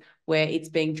places where it's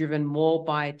being driven more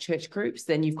by church groups,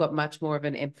 then you've got much more of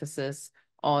an emphasis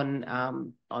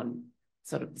on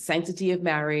sort of sanctity of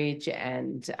marriage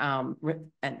and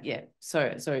yeah,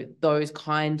 so those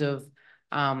kind of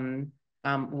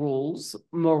rules,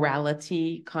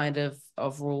 morality kind of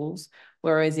rules.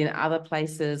 Whereas in other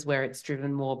places where it's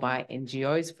driven more by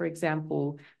NGOs, for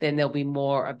example, then there'll be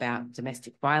more about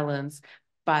domestic violence.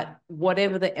 But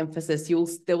whatever the emphasis,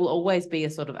 there will always be a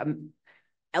sort of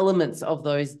elements of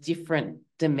those different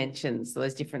dimensions,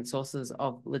 those different sources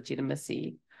of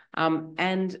legitimacy.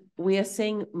 And we are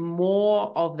seeing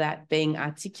more of that being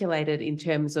articulated in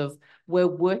terms of we're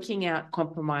working out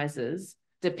compromises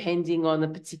depending on the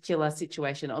particular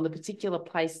situation, on the particular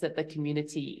place that the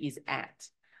community is at.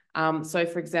 So,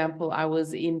 for example, I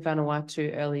was in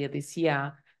Vanuatu earlier this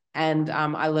year, And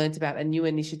I learned about a new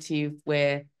initiative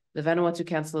where the Vanuatu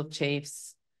Council of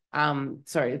Chiefs, where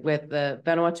the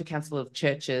Vanuatu Council of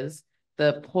Churches,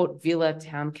 the Port Vila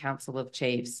Town Council of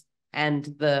Chiefs, and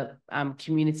the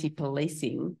community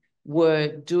policing were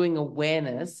doing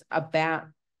awareness about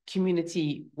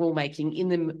community rulemaking in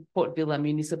the Port Vila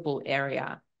municipal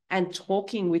area and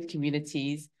talking with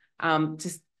communities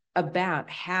about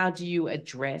how do you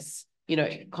address,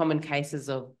 common cases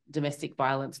of domestic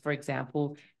violence, for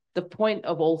example. The point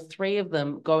of all three of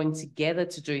them going together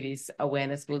to do this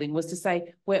awareness building was to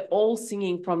say, we're all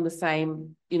singing from the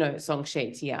same, song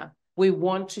sheet here. We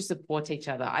want to support each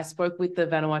other. I spoke with the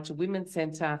Vanuatu Women's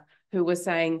Centre who were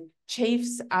saying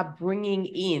chiefs are bringing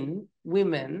in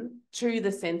women to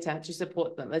the centre to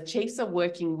support them. The chiefs are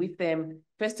working with them.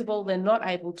 First of all, they're not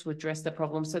able to address the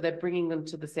problem, so they're bringing them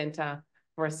to the centre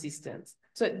for assistance.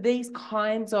 So these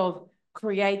kinds of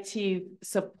creative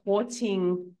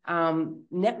supporting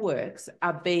networks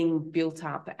are being built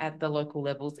up at the local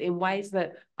levels in ways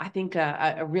that I think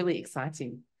are really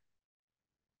exciting.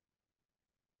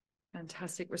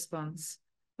 Fantastic response.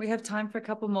 We have time for a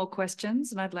couple more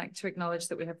questions, and I'd like to acknowledge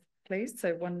that we have, please,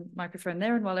 so one microphone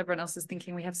there, and while everyone else is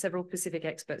thinking, we have several Pacific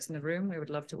experts in the room. We would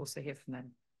love to also hear from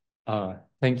them.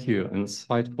 Thank you,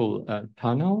 insightful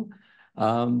panel.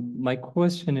 My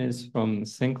question is from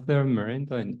Sinclair,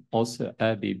 Miranda, and also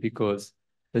Abby, because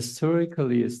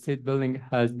historically, state building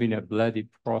has been a bloody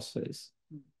process,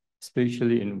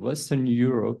 especially in Western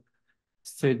Europe.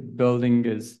 State building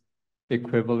is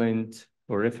equivalent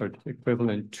or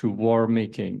equivalent to war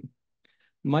making.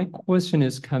 My question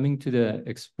is coming to the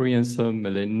experience of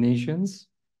Melanesians.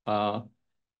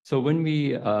 So when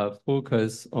we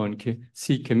focus on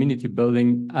see community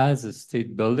building as a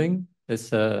state building,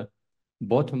 it's a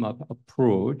bottom-up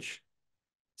approach.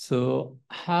 So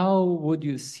how would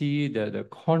you see the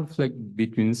conflict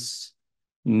between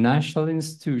national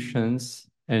institutions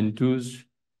and those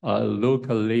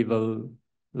local level,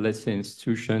 let's say,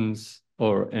 institutions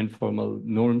or informal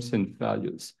norms and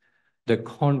values, the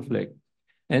conflict?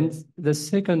 And the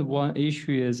second one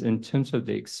issue is in terms of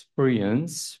the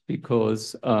experience,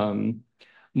 because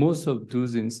most of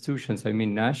those institutions, I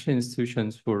mean, national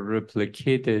institutions were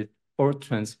replicated or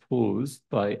transposed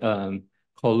by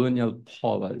colonial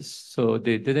powers. So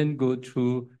they didn't go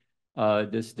through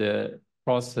the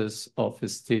process of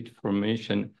state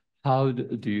formation. How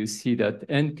do you see that?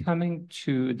 And coming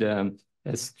to the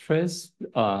stress,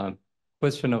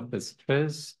 question of the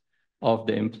stress of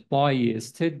the employee,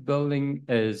 state building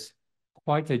is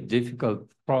quite a difficult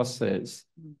process.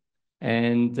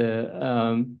 And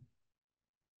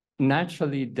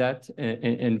naturally that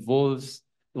involves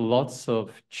lots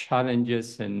of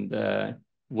challenges and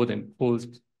would impose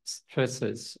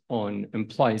stresses on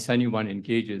employees. Anyone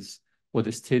engages with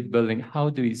the state building, how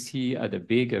do you see at a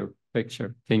bigger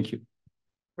picture? Thank you.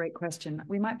 Great question.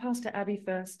 We might pass to Abby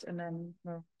first, and then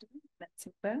we'll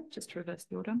Sinclair, just to reverse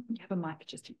the order. You have a mic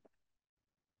just here.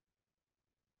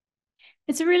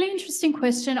 It's a really interesting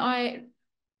question.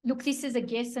 Look, this is a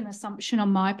guess and assumption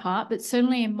on my part, but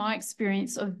certainly in my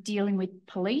experience of dealing with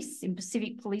police in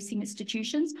Pacific policing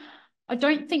institutions, I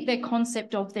don't think their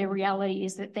concept of their reality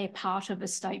is that they're part of a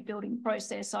state building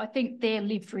process. I think their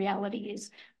lived reality is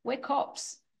we're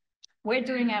cops. We're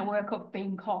doing our work of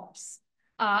being cops.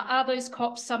 Are those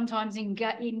cops sometimes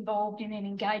involved in an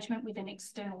engagement with an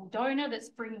external donor that's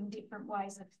bringing different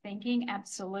ways of thinking?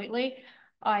 Absolutely.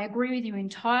 I agree with you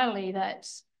entirely that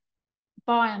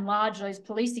by and large, those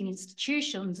policing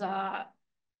institutions are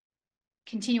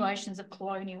continuations of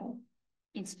colonial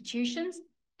institutions.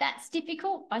 That's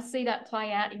difficult. I see that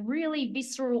play out in really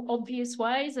visceral, obvious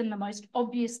ways. And the most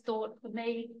obvious thought for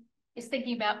me is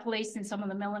thinking about police in some of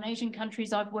the Melanesian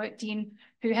countries I've worked in,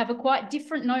 who have a quite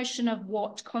different notion of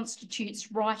what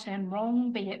constitutes right and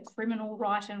wrong, be it criminal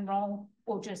right and wrong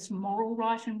or just moral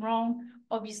right and wrong.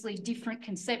 Obviously, different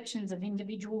conceptions of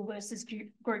individual versus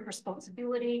group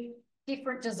responsibility,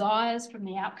 different desires from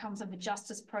the outcomes of the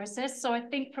justice process. So I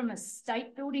think from a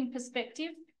state building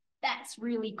perspective, that's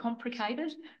really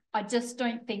complicated. I just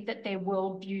don't think that their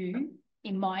worldview,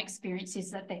 in my experience,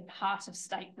 is that they're part of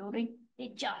state building. They're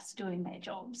just doing their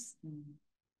jobs.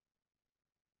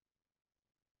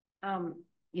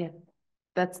 Yeah,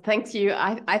 thank you.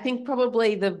 I think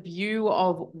probably the view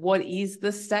of what is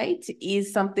the state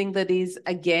is something that is,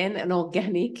 again, an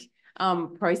organic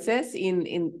process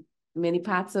in many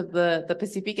parts of the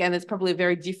Pacific, and it's probably a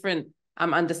very different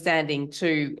understanding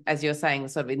to, as you're saying,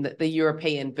 sort of in the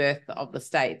European birth of the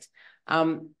state.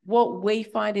 What we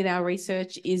find in our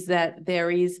research is that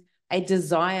there is a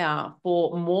desire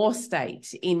for more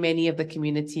state in many of the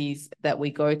communities that we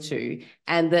go to,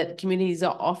 and that communities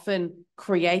are often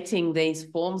creating these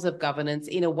forms of governance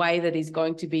in a way that is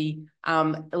going to be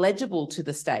legible to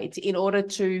the state in order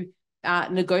to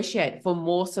negotiate for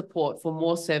more support, for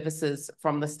more services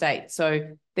from the state.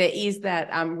 So there is that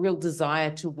real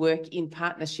desire to work in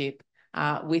partnership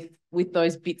with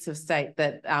those bits of state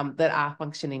that are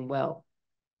functioning well.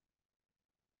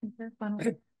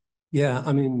 Yeah,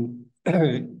 I mean,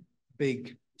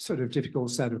 big sort of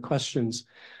difficult set of questions.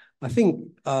 I think,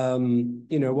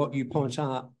 you know, what you point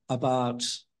out about,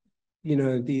 you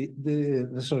know,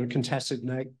 the sort of contested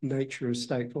nature of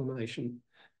state formation,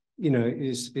 you know,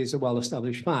 is a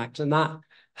well-established fact. And that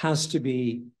has to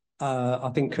be,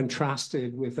 I think,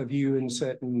 contrasted with a view in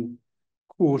certain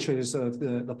quarters of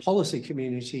the policy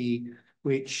community,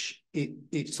 which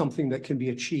it's something that can be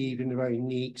achieved in a very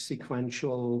neat,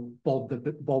 sequential, Bob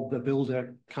the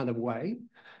Builder kind of way,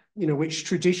 you know, which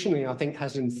traditionally, I think,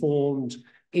 has informed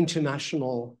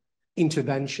international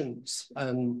interventions.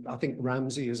 And I think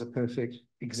Ramsey is a perfect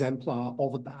exemplar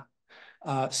of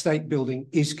that. State building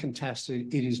is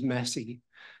contested, it is messy.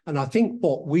 And I think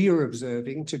what we are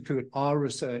observing, to put our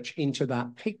research into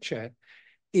that picture,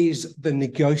 is the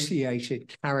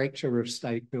negotiated character of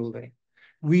state building.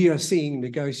 We are seeing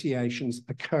negotiations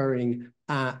occurring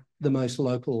at the most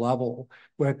local level,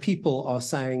 where people are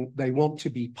saying they want to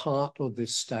be part of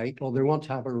this state, or they want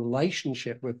to have a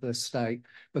relationship with this state,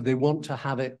 but they want to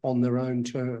have it on their own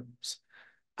terms.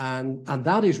 And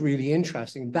that is really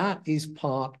interesting. That is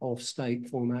part of state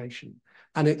formation.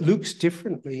 And it looks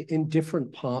differently in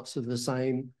different parts of the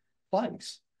same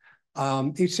place.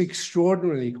 It's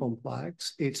extraordinarily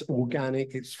complex. It's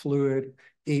organic, it's fluid,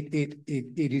 it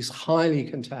is highly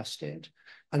contested.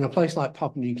 And a place like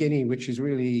Papua New Guinea, which is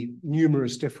really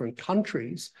numerous different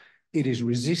countries, it is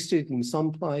resisted in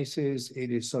some places,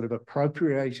 it is sort of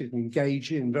appropriated,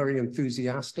 engaged in very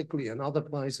enthusiastically in other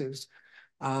places.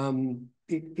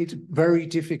 It's very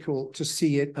difficult to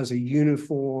see it as a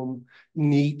uniform,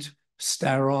 neat,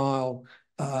 sterile,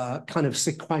 kind of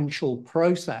sequential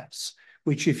process,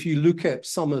 which if you look at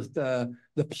some of the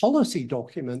policy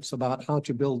documents about how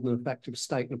to build an effective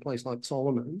state in a place like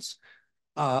Solomon's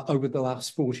over the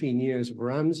last 14 years of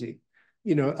Ramsey,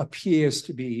 you know, appears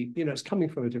to be, you know, it's coming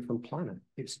from a different planet.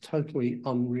 It's totally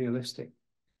unrealistic.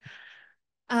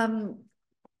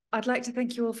 I'd like to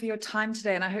thank you all for your time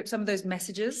today, and I hope some of those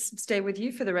messages stay with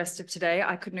you for the rest of today.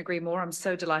 I couldn't agree more. I'm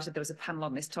so delighted there was a panel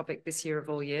on this topic this year of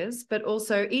all years, but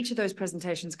also each of those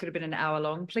presentations could have been an hour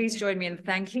long. Please join me in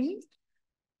thanking